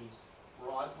recommendations,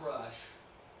 broad brush,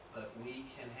 but we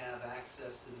can have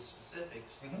access to the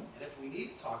specifics. Mhm. And if we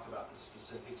need to talk about the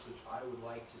specifics, which I would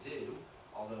like to do,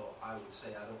 although I would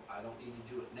say I don't need to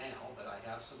do it now, but I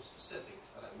have some specifics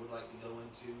that I would like to go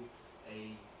into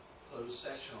a closed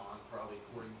session on, probably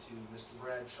according to Mr.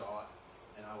 Bradshaw,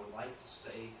 and I would like to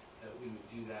say that we would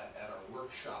do that at our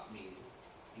workshop meeting,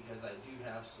 because I do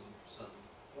have some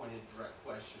pointed direct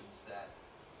questions that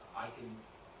I can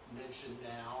mention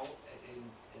now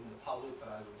in the public, but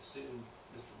I would assume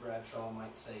Mr. Bradshaw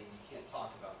might say you can't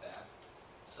talk about that.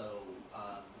 So,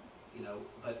 you know,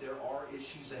 but there are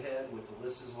issues ahead with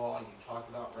Alyssa's law. You talk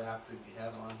about Raptor, you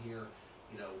have on here,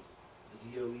 you know,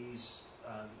 the DOE's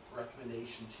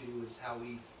recommendation too is how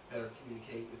we better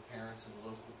communicate with parents in the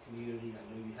local community.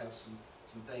 I know you have some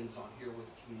things on here with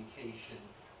communication,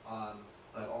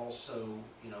 but also,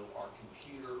 you know, our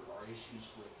issues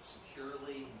with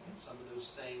securely and some of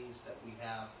those things that we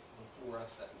have before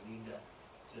us that we need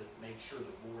to make sure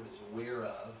the board is aware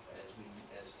of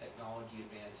as technology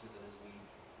advances and as we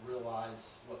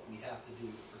realize what we have to do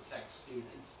to protect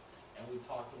students. And we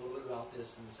talked a little bit about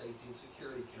this in the Safety and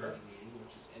Security Committee meeting,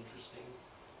 which is interesting,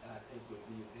 and I think would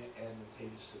be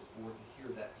advantageous to the board to hear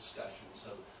that discussion.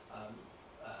 So,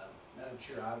 Madam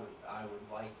Chair, I would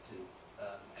like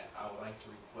to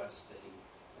request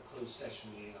a closed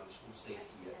session meeting on school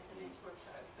safety At the next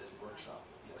workshop. at the workshop.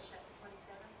 Was Yes. that the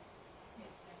 27th?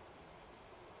 Yes.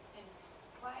 And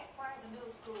why are the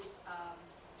middle schools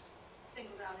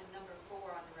singled out in number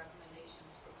 4 on the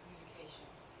recommendations for communication?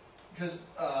 Because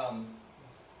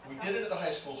we did it at the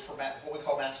high schools for what we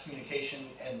call mass communication,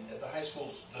 and at the high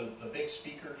schools, the big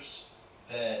speakers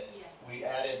that Yes. we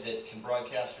added that can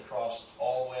broadcast across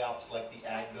all the way out to like the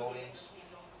ag buildings.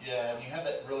 Yeah, and you have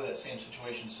that same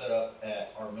situation set up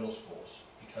at our middle schools,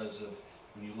 because of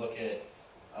when you look at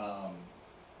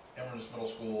Inverness Middle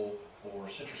School or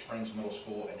Citrus Springs Middle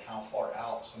School and how far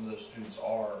out some of those students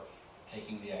are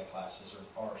taking the ag classes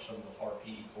or some of the FAR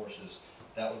PE courses,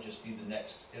 that would just be the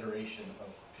next iteration of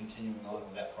continuing on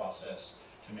with that process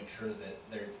to make sure that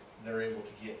they're able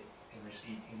to get and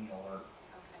receive any alert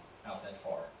Okay. out that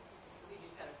far. So we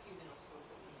just got a few middle schools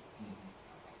that we need. Mhm.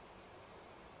 Okay.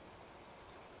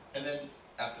 And then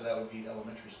after that would be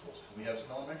elementary schools, because we have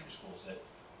some elementary schools that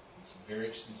it's very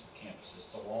extensive campuses.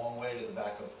 It's a long way to the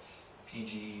back of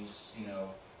PG's, you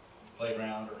know,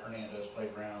 playground or Hernando's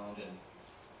playground, and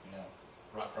you know,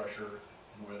 Rock Crusher,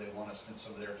 and where they want to spend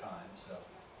some of their time. So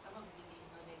Some of them didn't even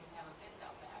know they didn't have a fence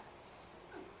out back.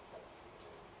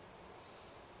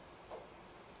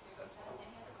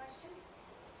 Any other questions?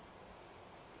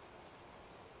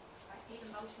 All right, need a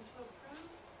motion to approve?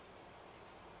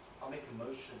 I'll make a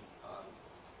motion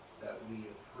that we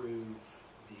approve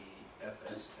the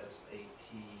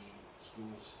FSSAT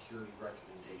school security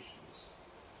recommendations.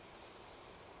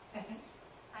 Second.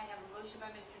 I have a motion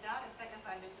by Mr. Dodd, a second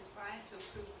by Mrs. Bryant to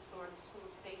approve the Florida School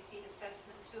Safety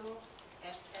Assessment Tool,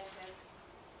 FSSAT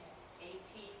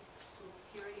school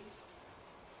security.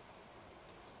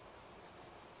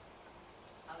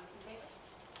 All those in favor?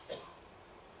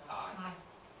 Aye.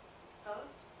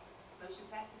 Opposed? Motion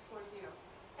passes 4-0.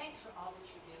 Thanks for all that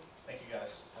you do. thank you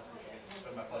guys. I appreciate it. It's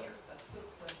been my pleasure. A quick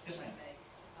question, Yes, if I ma'am. may.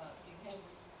 You had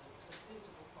the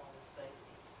physical part of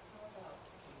safety. How about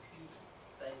computer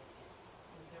safety?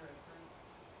 Is there a group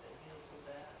that deals with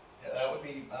that? Yeah, that would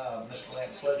be Mr.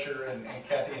 Lance Fletcher and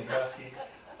Kathy Andrusky.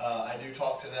 I do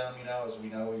talk to them, you know, as we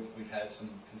know, we've had some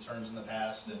concerns in the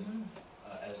past, and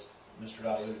as Mr.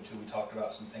 Dodd alluded to, we talked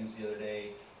about some things the other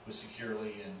day with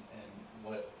Securely and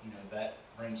what, you know, that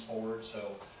brings forward.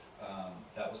 So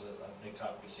that was a big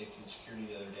topic of safety and security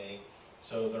the other day.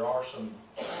 So there are some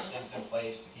things in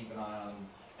place to keep an eye on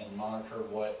and monitor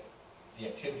what the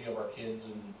activity of our kids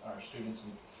and our students,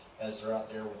 and as they're out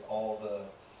there with all the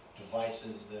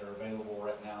devices that are available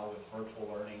right now with virtual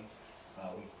learning.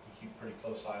 We keep a pretty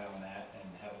close eye on that and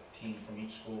have a team from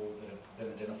each school that have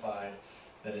been identified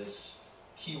that is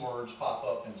keywords pop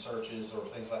up in searches or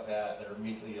things like that that are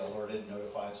immediately alerted and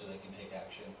notified so they can take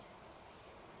action.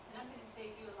 And I'm going to save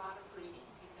you a lot of reading,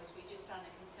 because we just on the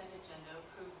consent agenda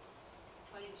approved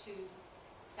 22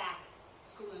 SAC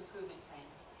school improvement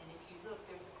plans. And if you look,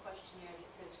 there's a questionnaire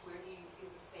that says, where do you feel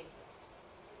the safest?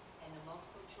 And the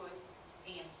multiple choice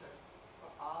answer for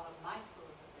all of my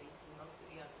schools, at least, and most of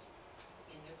the others,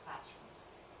 in their classrooms.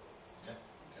 Okay,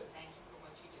 And so thank you for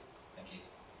what you do. thank you.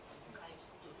 Thank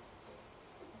you.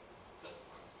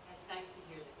 That's nice to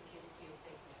hear that the kids feel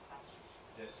safe in their classrooms.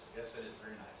 Yes, yes, it is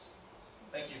very nice.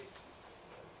 Thank you. That's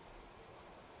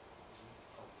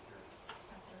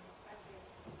it.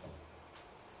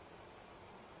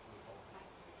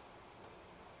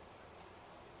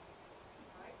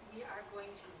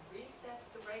 to recess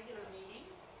the regular meeting,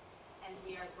 and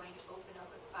we are going to open up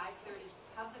at 5:30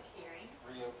 public hearing.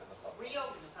 Reopen the public.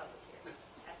 Reopen the public hearing.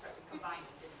 That's right, we combined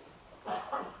it, didn't we?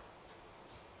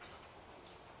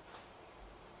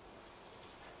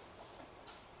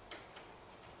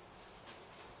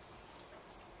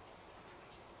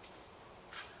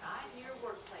 Your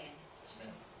work plan.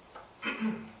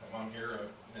 I'm here,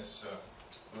 Ms.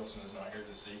 Wilson is not here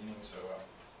this evening, so I'm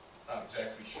not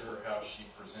exactly sure how she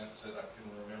presents it. I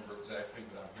couldn't remember exactly,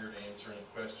 but I'm here to answer any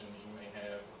questions you may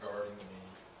have regarding the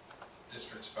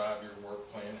district's 5-year work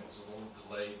plan. It was a little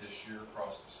delayed this year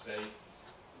across the state,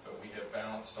 but we have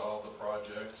balanced all the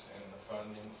projects and the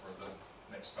funding for the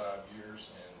next 5 years,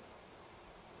 and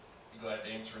be glad to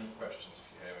answer any questions if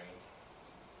you have any.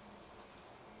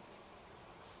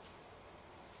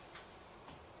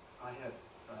 I had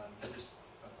just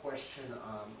a question,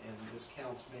 and Ms.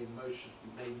 Counts made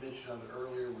mention of it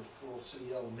earlier with Floral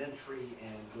City Elementary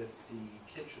and with the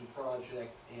kitchen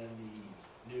project and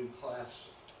the new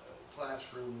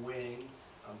classroom wing.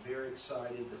 I'm very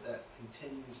excited that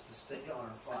continues to stay on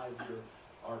our 5-year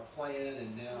plan,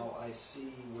 and now I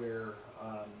see where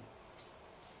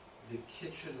the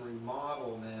kitchen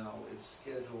remodel now is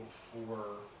scheduled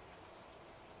for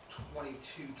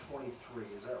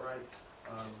 22-23. Is that right?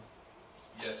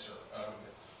 Yes, sir.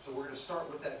 So we're going to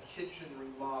start with that kitchen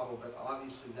remodel, but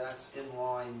obviously that's in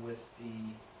line with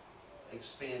the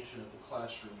expansion of the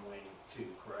classroom wing too,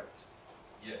 correct?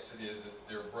 Yes, it is.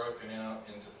 They're broken out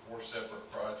into 4 separate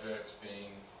projects,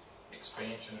 being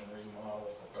expansion and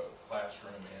remodel for both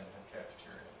classroom and the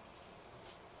cafeteria.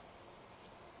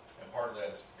 And part of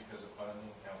that is because of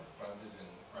funding, how they're funded, and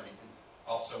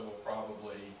also will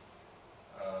probably,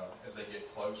 as they get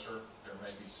closer, there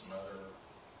may be some other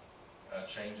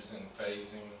changes in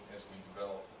phasing as we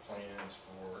develop the plans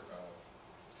for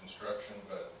construction,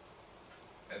 but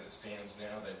as it stands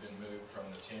now, they've been moved from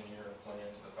the 10-year plan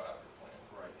to the 5-year plan.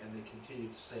 Right, and they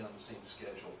continue to stay on the same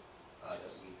schedule that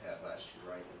we had last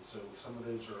year, right? And so some of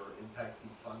those are impact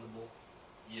fee fundable?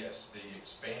 Yes, the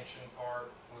expansion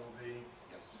part will be.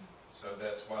 Yes. So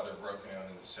that's why they're broken out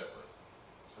into separate.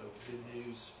 So good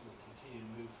news, we'll continue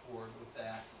to move forward with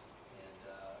that,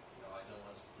 and I don't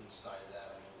want us to lose sight of that.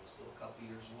 I know it's still a couple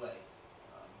years away,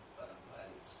 but I'm glad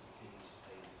it continues to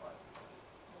stay in the 5-year plan.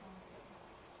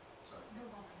 Sorry.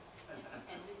 You're welcome.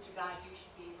 And Mr. Dodd, you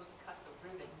should be able to cut the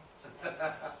ribbon. Is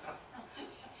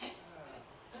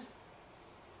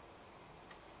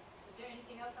there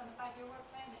anything else on the 5-year work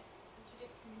plan that Mr.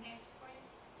 Dixon can answer for you?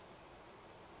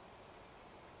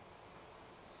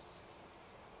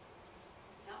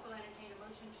 Now we'll entertain a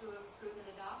motion to approve and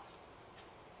adopt.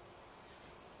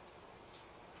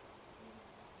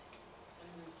 I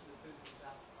move to approve and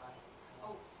adopt by.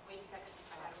 Oh, wait a second,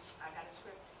 I got a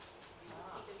script.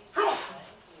 Ah. Thank you.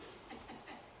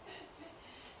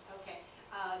 Okay,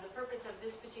 the purpose of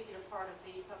this particular part of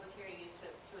the public hearing is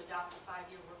to adopt a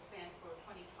 5-year work plan for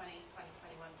 2020-2021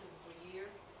 fiscal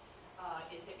year.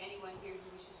 Is there anyone here who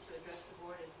wishes to address the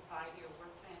board as the 5-year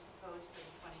work plan proposed for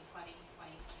the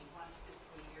 2020-2021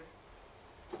 fiscal year?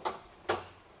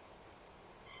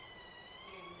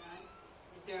 Hearing none.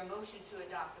 Is there a motion to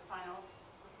adopt the final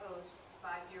proposed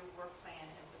 5-year work plan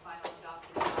as the final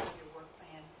adopted 5-year work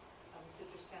plan of the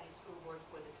Citrus County School Board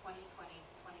for the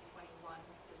 2020-2021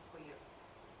 fiscal year?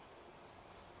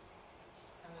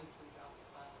 I move to adopt the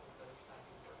final proposed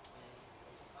 5-year work plan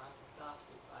as the final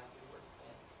adopted 5-year work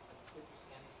plan of the Citrus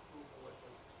County School Board for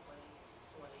the 2020-2021 fiscal year.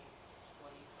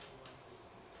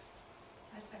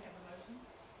 I second the motion.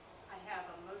 I have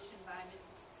a motion by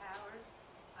Mrs. Powers,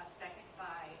 a second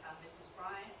by Mrs.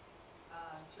 Bryant,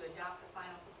 to adopt the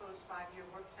final proposed 5-year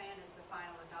work plan as the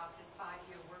final adopted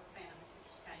 5-year work plan of the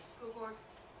Citrus County School Board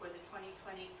for the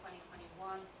 2020-2021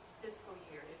 fiscal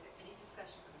year. Is there any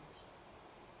discussion on the motion?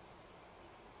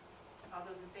 All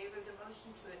those in favor of the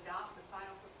motion to adopt the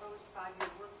final proposed 5-year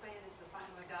work plan as the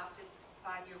final adopted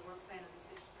 5-year work plan of the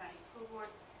Citrus County School Board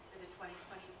for the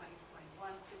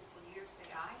 2020-2021 fiscal year, say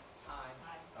aye. Aye.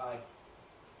 Aye.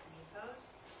 Any opposed?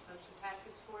 Motion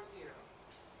passes 4-0.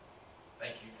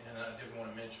 Thank you. And I did want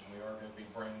to mention, we are going to be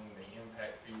bringing the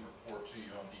impact fee report to you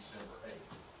on December 8th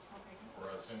Okay. for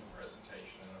a Zoom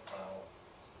presentation and a final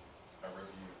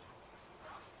review.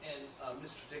 And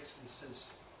Mr. Dixon,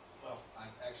 since, well,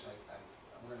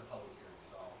 we're in a public hearing,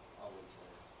 so I'll wait till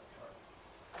later. Sorry.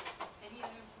 Any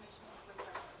other information on quick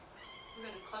record? We're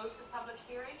going to close the public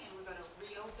hearing and we're going to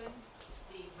reopen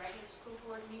the regular school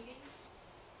board meeting.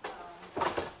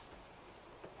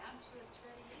 Down to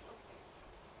attorney legal case.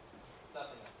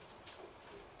 Nothing else.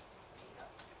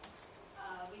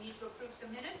 We need to approve some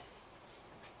minutes.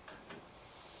 I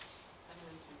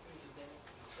move to approve the minutes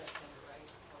of September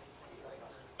 8th.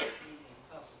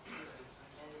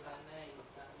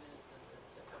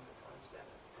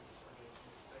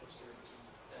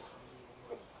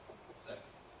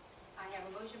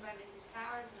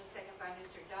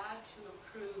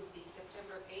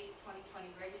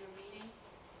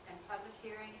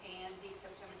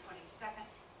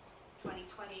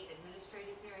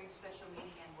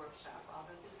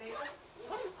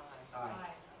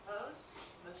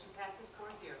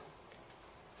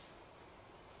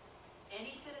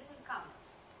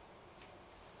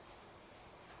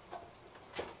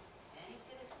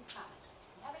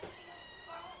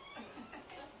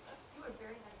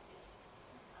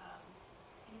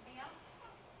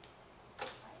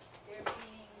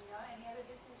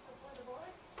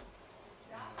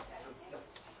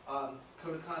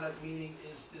 of conduct meeting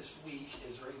is this week.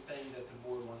 Is there anything that the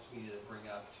board wants me to bring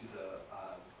up to the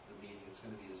meeting? It's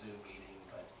going to be a Zoom meeting,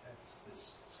 but that's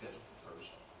this scheduled for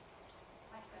Thursday.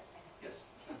 Yes.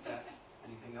 Okay.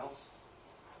 Anything else?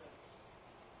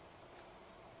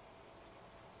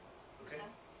 Okay.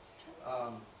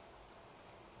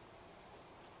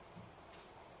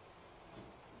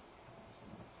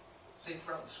 Safe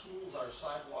Route to Schools, our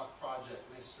sidewalk project,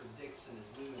 Mr. Dixon is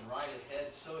moving right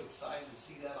ahead. So excited to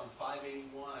see that on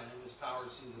 581. I know Ms.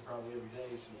 Powers sees it probably every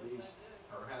day she leaves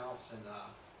her house, and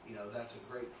you know, that's a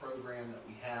great program that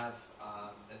we have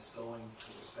that's going,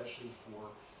 especially for,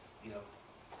 you know,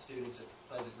 students at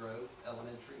Pleasant Grove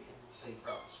Elementary and Safe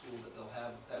Route to School, that they'll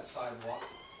have that sidewalk.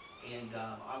 And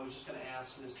I was just going to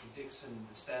ask Mr. Dixon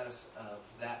the status of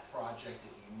that project,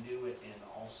 if you knew it, and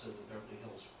also the Beverly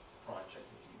Hills project,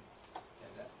 if you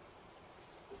had that.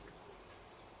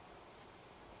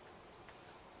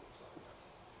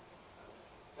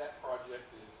 That project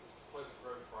is, the Pleasant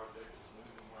Road project is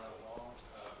moving right along.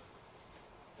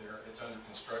 It's under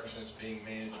construction. It's being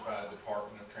managed by the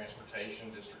Department of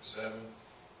Transportation, District 7.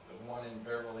 The one in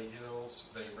Beverly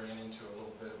Hills, they ran into a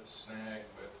little bit of a snag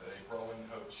with a Rolling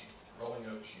Oaks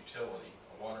utility,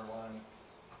 a water line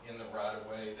in the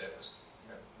right-of-way that was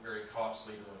very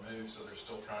costly to remove, so they're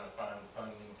still trying to find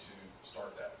funding to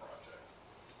start that project.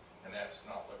 And that's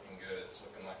not looking good. It's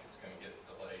looking like it's going to get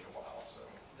delayed a while. So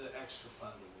The extra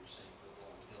funding you're seeing for the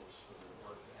Rolling Hills for the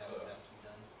work that has to be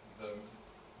done? the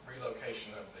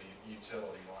relocation of the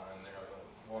utility line there, the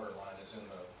water line, is in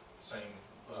the same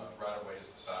right-of-way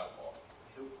as the sidewalk. I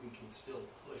hope we can still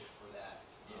push for that.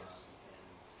 Yes.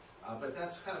 But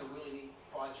that's kind of a really neat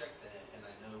project, and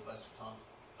I know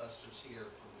Buster's here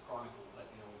from the Chronicle, but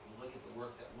you know, when you look at the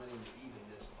work that went into even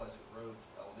this Pleasant Grove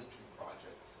Elementary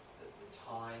project, the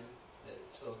time that it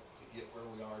took to get where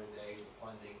we are today, the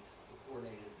funding, the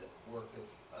coordinated the work of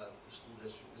the school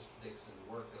district, Mr. Dixon, the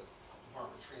work of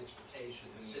Department of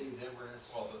Transportation, the city of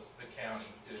Inverness. Well, the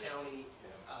county did. The county,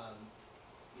 yeah.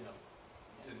 You know.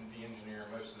 Did the engineer,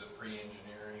 most of the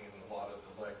pre-engineering and a lot of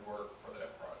the legwork for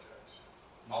that project.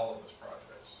 All of those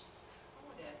projects. I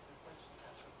want to ask some questions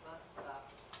about the bus stop.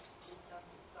 We've done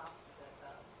the stops at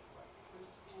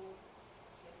Bruce School.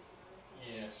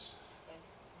 Yes. And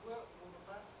will the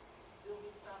bus still be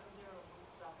stopping there, or will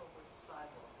it stop over at the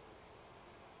sidewalk?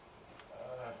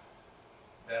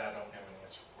 That I don't have an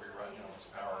answer for you right now. It's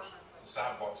Powers. The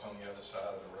sidewalk's on the other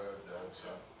side of the road though, so.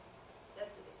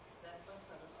 That's it. That bus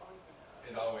stop has always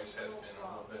been It always has been a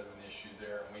little bit of an issue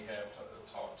there, and we have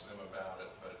talked to them about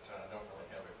it, but I don't really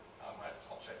have it.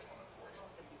 I'll check on it for you.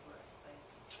 That'd be great. Thank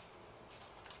you.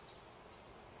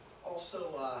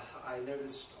 Also, I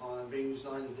noticed on Bay News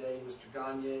 9 today, Mr.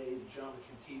 Gagne, the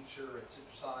geometry teacher at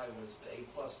Citrus High, was the A+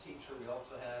 teacher. We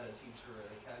also had a teacher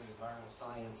at Academy of Environmental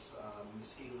Science,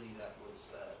 Ms. Healy, that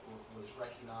was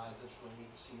recognized. It's really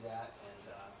neat to see that, and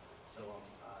so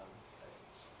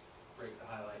it's great to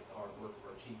highlight the hard work of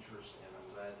our teachers, and I'm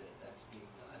glad that that's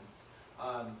being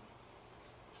done.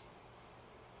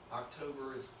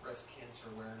 October is Breast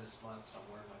Cancer Awareness Month, so I'm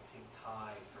wearing my pink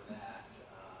tie for that.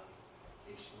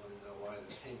 In case you want to know why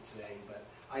it's pink today, but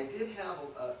I did have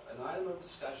an item of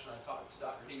discussion. I talked to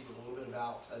Dr. Hebert a little bit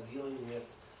about dealing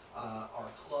with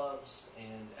our clubs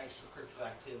and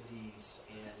extracurricular activities,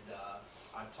 and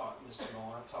I've talked to Mr.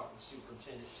 Miller, I've talked to the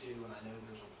superintendent too, and I know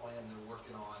there's a plan they're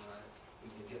working on.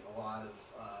 We've been getting a lot of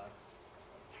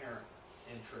parent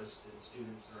interest and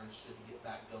students that are interested to get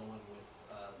back going with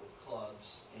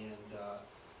clubs and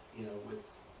you know,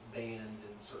 with band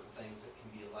and certain things that can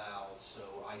be allowed.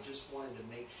 So I just wanted to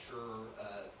make sure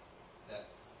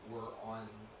that we're on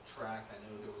track. I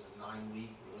know there was a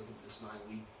 9-week, we're looking at this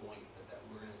 9-week point, but that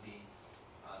we're going to be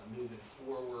moving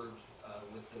forward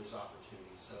with those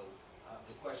opportunities. So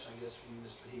the question, I guess, for you,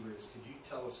 Mr. Hebert, is could you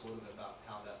tell us a little bit about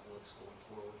how that looks going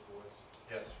forward for us?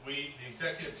 Yes, the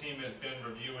executive team has been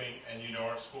reviewing, and you know,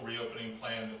 our school reopening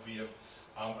plan that we have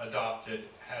adopted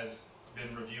has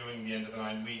been reviewing the end of the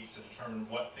 9 weeks to determine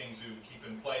what things we would keep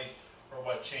in place or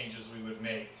what changes we would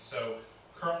make. So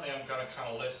currently I'm going to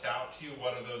kind of list out to you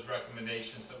what are those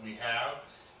recommendations that we have,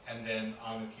 and then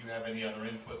if you have any other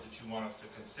input that you want us to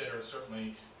consider,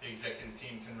 certainly the executive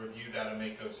team can review that and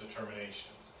make those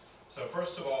determinations. So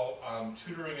first of all,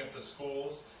 tutoring at the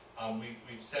schools.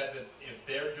 We've said that if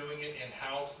they're doing it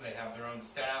in-house and they have their own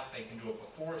staff, they can do it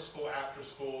before school, after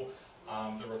school.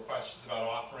 There were questions about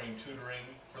offering tutoring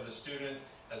for the students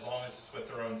as long as it's with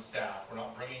their own staff. We're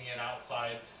not bringing in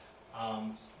outside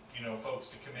you know, folks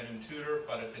to come in and tutor,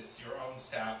 but if it's your own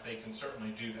staff, they can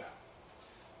certainly do that.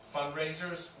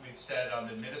 Fundraisers, we've said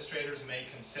administrators may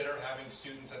consider having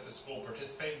students at the school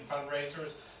participate in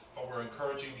fundraisers. but we're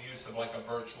encouraging the use of like a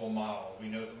virtual model. We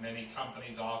know that many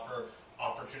companies offer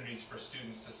opportunities for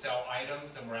students to sell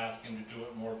items, and we're asking to do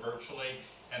it more virtually,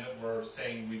 and that we're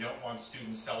saying we don't want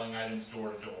students selling items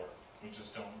door to door. We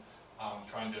just don't,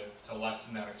 trying to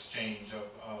lessen that exchange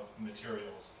of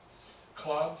materials.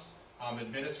 Clubs,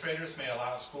 administrators may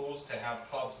allow schools to have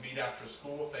clubs meet after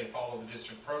school if they follow the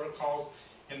district protocols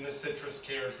in the Citrus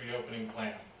Cares reopening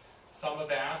plan. Some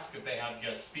have asked if they have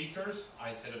guest speakers.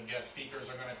 I said if guest speakers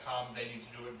are going to come, they need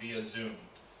to do it via Zoom.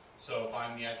 So if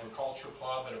I'm the agriculture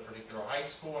club at a particular high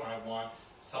school and I want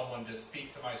someone to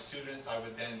speak to my students, I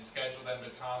would then schedule them to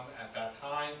come at that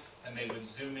time, and they would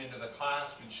Zoom into the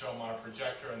class. We'd show them on a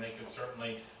projector, and they could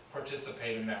certainly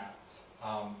participate in that,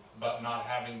 but not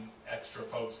having extra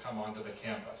folks come onto the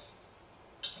campus.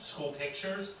 School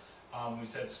pictures. We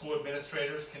said school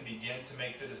administrators can begin to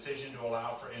make the decision to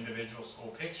allow for individual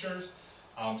school pictures.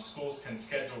 Schools can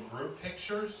schedule group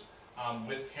pictures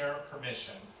with parent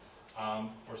permission.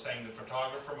 We're saying the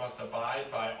photographer must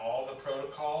abide by all the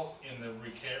protocols in the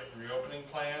reopening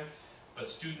plan, but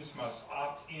students must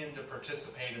opt in to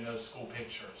participate in those school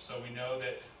pictures. So we know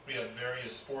that we have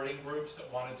various sporting groups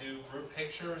that want to do group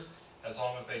pictures. As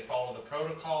long as they follow the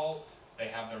protocols, they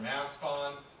have their mask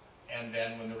on, and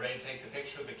then when they're ready to take the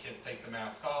picture, the kids take the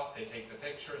mask off, they take the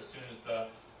picture. As soon as the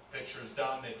picture is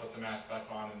done, they put the mask back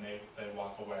on and they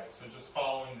walk away. So just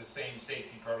following the same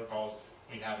safety protocols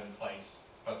we have in place,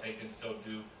 but they can still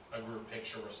do a group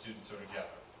picture where students are together.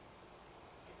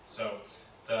 So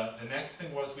the next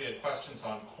thing was we had questions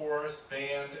on chorus,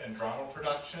 band, and drama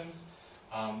productions.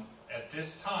 At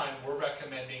this time, we're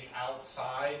recommending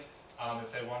outside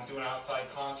if they want to do an outside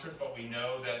concert, but we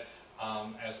know that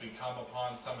as we come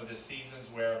upon some of the seasons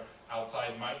where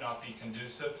outside might not be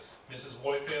conducive, Mrs.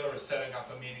 Hoyfailer is setting up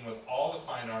a meeting with all the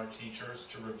fine art teachers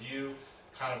to review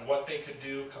kind of what they could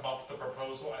do, come up with a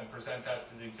proposal, and present that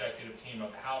to the executive team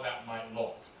of how that might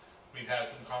look. We've had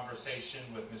some conversation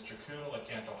with Mr. Kuhnel at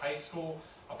Canto High School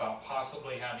about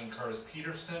possibly having Curtis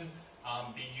Peterson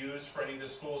be used for any of the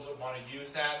schools that want to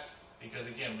use that, because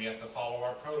again, we have to follow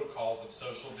our protocols of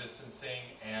social distancing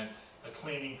and the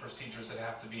cleaning procedures that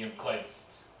have to be in place.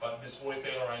 But Ms.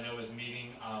 Hoyfailer, I know, is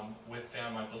meeting with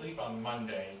them, I believe, on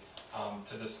Monday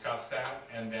to discuss that,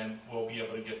 and then we'll be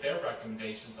able to get their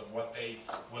recommendations of what they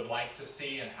would like to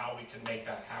see and how we can make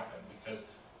that happen. Because,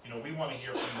 you know, we want to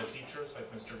hear from the teachers,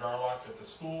 like Mr. Garlock at the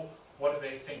school. What do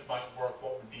they think might work?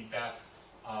 What would be best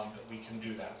that we can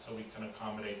do that so we can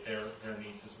accommodate their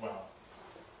needs as well.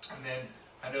 And then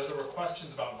I know there were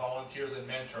questions about volunteers and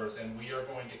mentors, and we are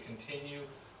going to continue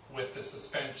with the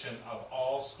suspension of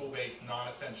all school-based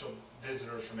non-essential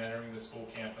visitors from entering the school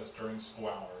campus during school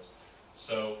hours.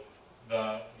 So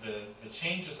the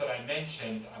changes that I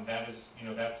mentioned, that is, you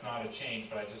know, that's not a change,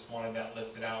 but I just wanted that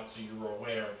lifted out so you were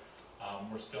aware.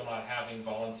 We're still not having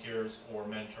volunteers or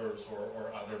mentors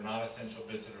or other non-essential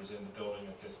visitors in the building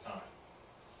at this time.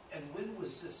 And when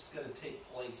was this going to take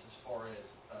place as far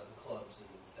as the clubs and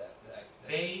that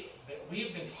activity? We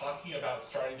have been talking about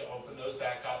starting to open those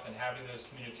back up and having those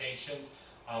communications.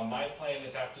 My plan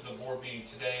is after the board meeting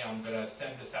today, I'm going to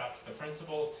send this out to the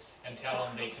principals and tell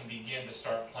them they can begin to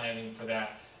start planning for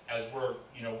that, as we're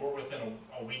within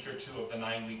a week or two of the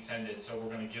 9 weeks ended, so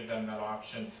we're going to give them that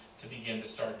option to begin to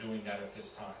start doing that at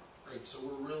this time. Great, so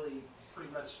we're really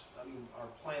pretty much, I mean, our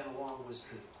plan along was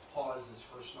to pause this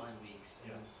first 9 weeks,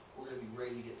 and we're going to be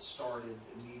ready to get started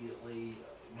immediately,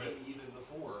 maybe even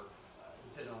before,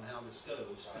 depending on how this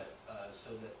goes, but, so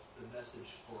that the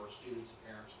message for our students and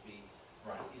parents will be,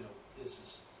 you know, this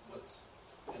is what's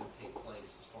going to take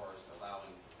place as far as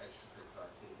allowing extracurricular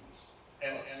activities.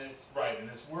 And it's right, and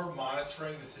as we're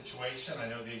monitoring the situation, I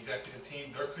know the executive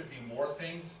team, there could be more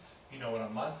things. You know, in a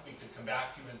month, we could come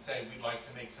back to you and say, we'd like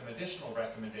to make some additional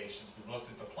recommendations. We've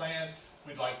looked at the plan,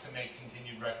 we'd like to make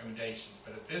continued recommendations.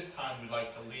 But at this time, we'd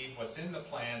like to leave what's in the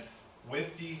plan with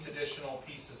these additional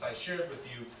pieces I shared with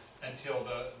you until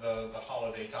the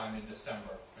holiday time in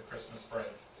December, the Christmas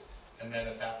break. And then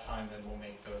at that time, then we'll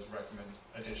make those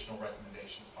additional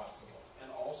recommendations possible. And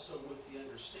also with the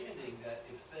understanding that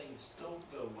if things don't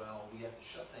go well, we have to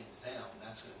shut things down, and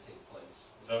that's going to take place.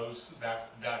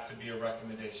 That could be a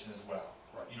recommendation as well.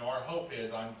 Right. You know, our hope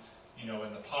is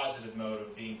in the positive mode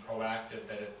of being proactive,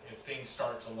 that if things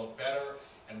start to look better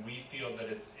and we feel that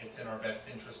it's in our best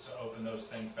interest to open those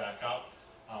things back up,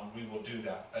 we will do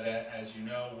that. But as you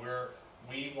know,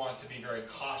 we want to be very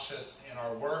cautious in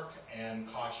our work and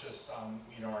cautious,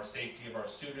 our safety of our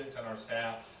students and our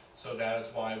staff. So that is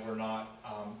why we're not,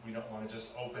 we don't want to just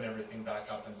open everything back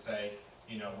up and say,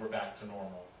 we're back to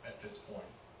normal at this point.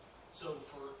 So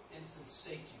for instance,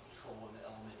 safety patrol in the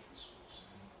elementary schools,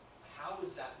 how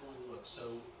is that going to look?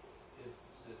 So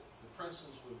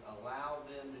principals would allow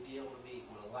them to be able to meet,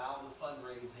 would allow the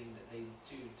fundraising that they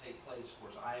to take place for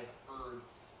us. I have heard,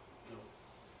 you know,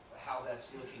 how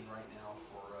that's looking right now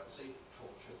for a Safe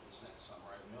Patrol trip this next summer.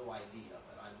 I have no idea,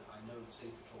 but I know the Safe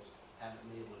Patrols haven't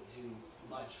been able to do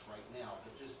much right now.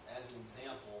 But just as an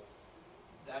example,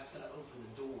 that's going to open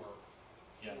the door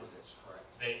for this, correct?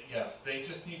 Yes, they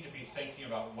just need to be thinking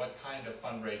about what kind of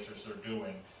fundraisers they're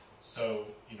doing. So,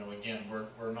 you know, again,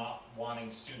 we're not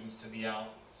wanting students to be out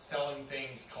selling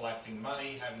things, collecting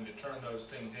money, having to turn those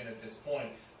things in at this point.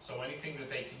 So anything that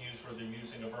they can use where they're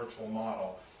using a virtual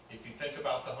model. If you think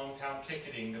about the hometown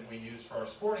ticketing that we use for our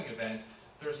sporting events,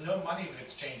 there's no money that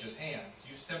exchanges hands.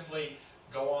 You simply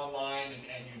go online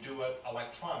and you do it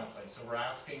electronically. So we're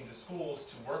asking the schools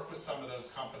to work with some of those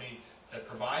companies that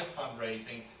provide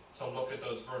fundraising to look at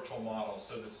those virtual models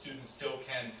so that students still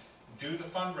can do the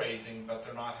fundraising, but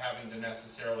they're not having to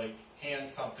necessarily hand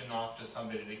something off to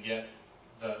somebody to get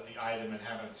the item and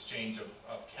have an exchange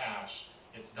of cash.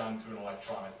 It's done through an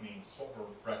electronic means. That's what we're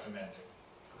recommending.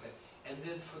 Okay. And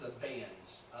then for the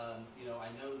bands, you know, I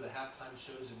know the halftime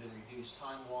shows have been reduced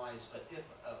time-wise, but if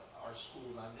our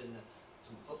schools, I've been to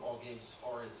some football games as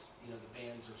far as, you know, the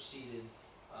bands are seated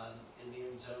in the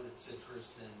end zone at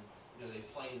Citrus, and, you know, they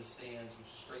play in the stands, which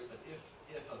is great, but if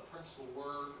a principal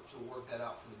were to work that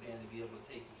out for the band to be able to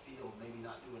take the field, maybe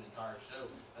not do an entire show,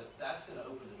 but that's going to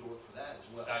open the door for that as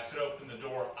well. That could open the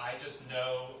door. I just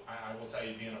know, I will tell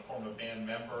you, being a former band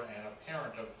member and a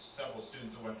parent of several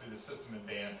students who went through the system in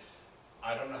band,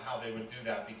 I don't know how they would do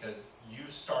that, because you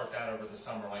start that over the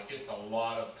summer. Like, it's a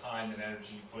lot of time and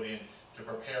energy you put in to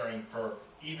preparing for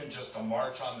even just a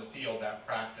march on the field, that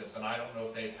practice, and I don't know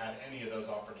if they've had any of those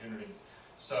opportunities.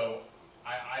 So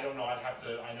I don't know, I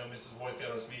know Mrs.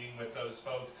 Voigtler was meeting with those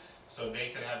folks, so they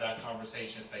could have that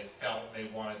conversation if they felt they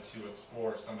wanted to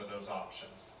explore some of those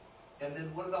options. And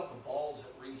then what about the balls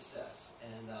at recess?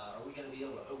 And are we going to be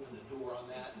able to open the door on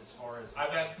that as far as...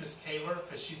 I've asked Ms. Kaler,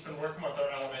 because she's been working with our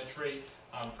elementary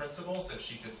principals, if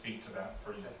she could speak to that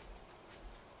for you. Okay.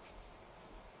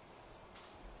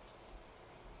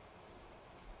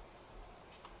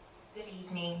 Good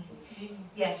evening.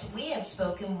 Yes, we have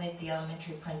spoken with the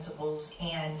elementary principals,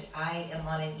 and I am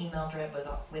on an email thread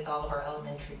with all of our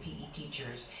elementary PE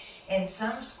teachers. And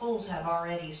some schools have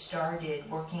already started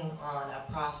working on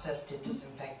a process to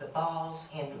disinfect the balls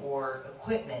and or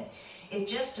equipment. It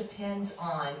just depends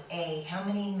on, A, how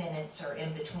many minutes are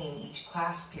in between each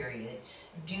class period.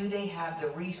 Do they have the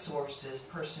resources,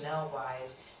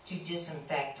 personnel-wise, to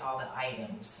disinfect all the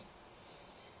items?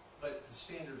 But the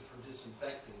standard for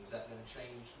disinfecting, is that going to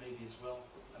change maybe as well?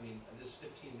 I mean, this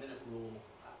 15-minute rule,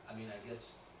 I mean, I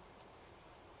guess,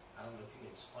 I don't know if you can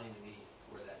explain to me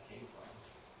where that came from.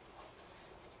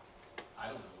 I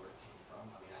don't know where it came from.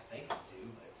 I mean, I think I do,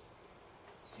 but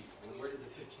where did the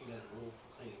 15-minute rule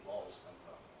for cleaning balls come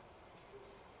from?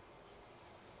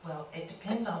 Well, it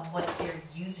depends on what they're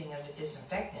using as a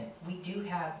disinfectant. We do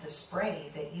have the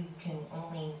spray that you can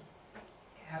only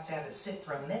have to have it sit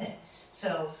for a minute.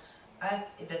 So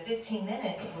the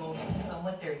 15-minute rule depends on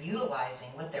what they're utilizing,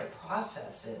 what their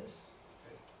process is.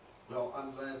 Okay. Well,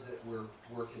 I'm glad that we're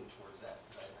working towards that,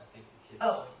 because I think the kids...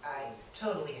 Oh, I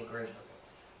totally agree.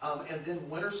 Okay. And then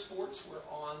winter sports, we're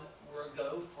a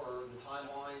go for the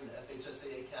timeline. The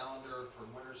FHSAA calendar for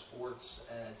winter sports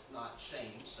has not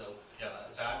changed, so...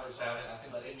 Yes, that is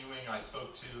continuing. I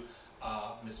spoke to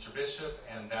Mr. Bishop,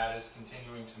 and that is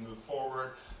continuing to move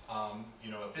forward. You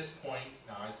know, at this point,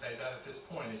 now I say that at this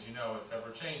point, as you know, it's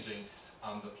ever changing.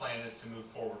 The plan is to move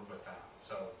forward with that.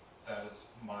 So that is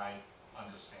my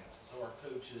understanding. So our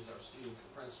coaches, our students,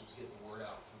 the principals get the word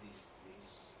out for these.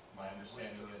 My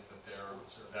understanding is that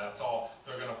that's all.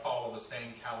 They're going to follow the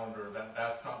same calendar.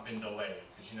 That's not been delayed,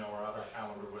 because you know our other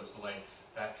calendar was delayed.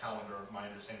 That calendar, my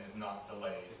understanding, is not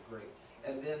delayed. Okay, great.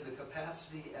 And then the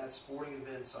capacity at sporting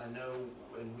events, I know,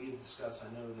 and we had discussed, I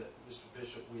know that Mr.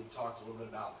 Bishop, we had talked a little bit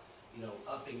about, you know,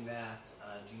 upping that.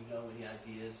 Do you know any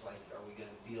ideas, like, are we going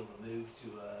to be able to move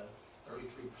to a 33%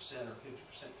 or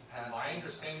 50% capacity? My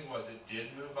understanding was it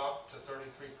did move up to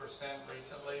 33%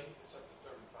 recently. It's up to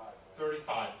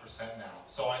 35% now.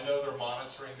 So I know they're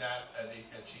monitoring that at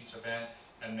each event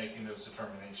and making those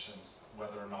determinations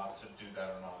whether or not to do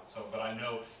that or not. So, but I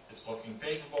know it's looking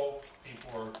favorable.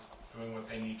 People are doing what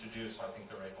they need to do, so I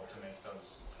think they're able to make those.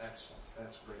 Excellent.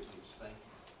 That's great news. Thank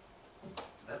you.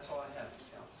 That's all I have, Ms.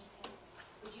 Council.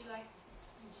 Would you like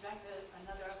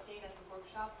another update at the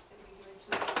workshop that we do in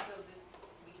 2 weeks, so that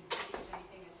we can see if there's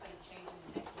anything that's going to change in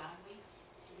the next 9 weeks?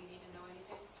 Do we need to know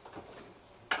anything?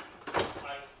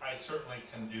 I certainly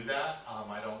can do that.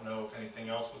 I don't know if anything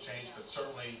else will change, but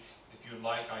certainly if you you'd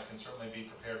like, I can certainly be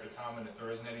prepared to come, and if there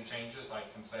isn't any changes, I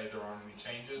can say there aren't any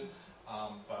changes.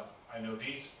 But I know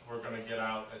these we're going to get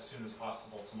out as soon as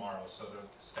possible tomorrow, so the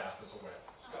staff is aware.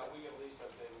 Scott, we can at least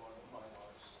update on the fine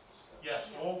arts stuff. Yes,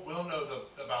 we'll know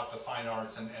about the fine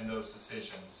arts and those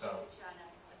decisions, so, John, a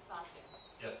thought there.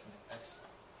 yes,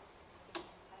 excellent.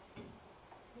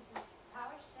 Mrs.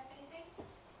 Howard, do you have anything?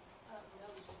 No,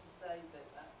 just to say that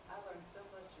I learned so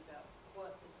much about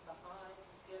what is behind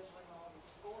scheduling all the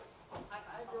sports.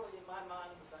 I really, in my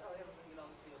mind, was like, oh, everybody get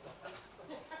on the field.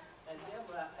 And then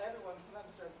when everyone came up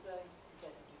and started saying, you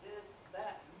got to do this,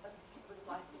 that, and it was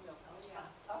like, you know,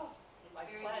 It's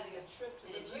like very planning a good. trip to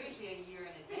And the it's movies. usually a year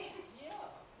in advance.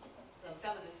 Yeah. And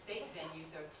some of the state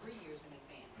venues are 3 years in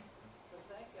advance. So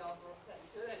thank y'all for that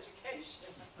good education.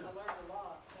 I learned a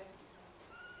lot. Thank you.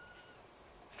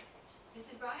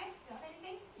 Mrs. Bryant, do you have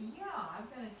anything? Yeah, I've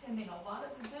been attending a lot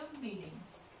of Zoom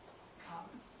meetings,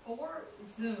 4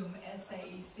 Zoom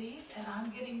SAECs, and I'm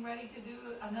getting ready to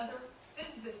do another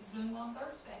Fizbit Zoom on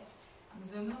Thursday. I'm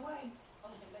zooming away.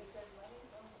 Oh, did they send money?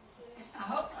 I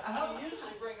hope, You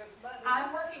usually bring us money.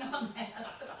 I'm working on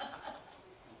that.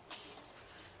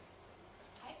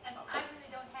 I really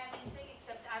don't have anything,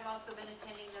 except I've also been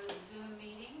attending those Zoom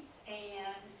meetings,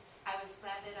 and I was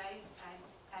glad that I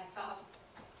saw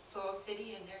Floral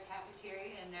City and their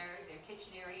cafeteria and their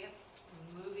kitchen area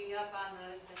moving up on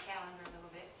the calendar a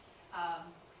little bit.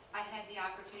 I had the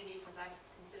opportunity, because I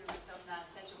consider myself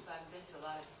non-essential, so I've been to a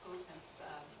lot of the schools since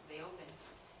they opened,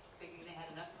 figuring they had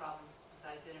enough problems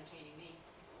besides entertaining me.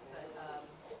 But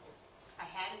I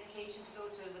had an occasion to go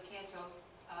to Lecanto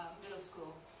Middle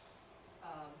School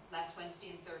last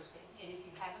Wednesday and Thursday. And if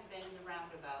you haven't been in the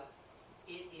roundabout,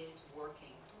 it is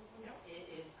working. It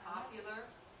is popular,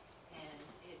 and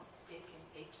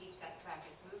it keeps that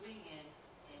traffic moving, and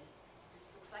it just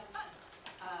looks like fun.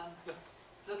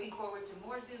 Looking forward to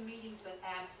more Zoom meetings, but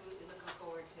absolutely looking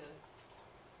forward to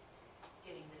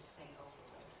getting this thing over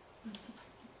with.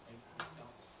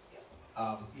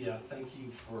 Yeah, thank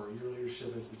you for your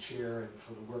leadership as the chair and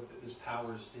for the work that Ms.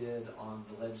 Powers did on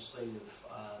the legislative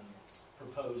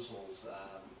proposals.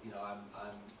 I'm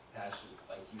passionate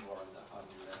like you are on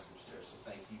your message there, so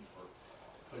thank you for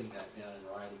putting that down in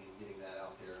writing and getting that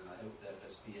out there, and I hope the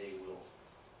FSBA will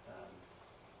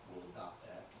adopt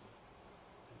that.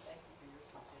 Thank you for your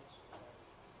suggestion.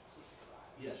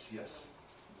 Yes.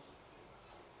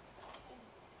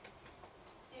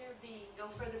 There being no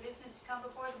further business to come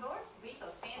before the board,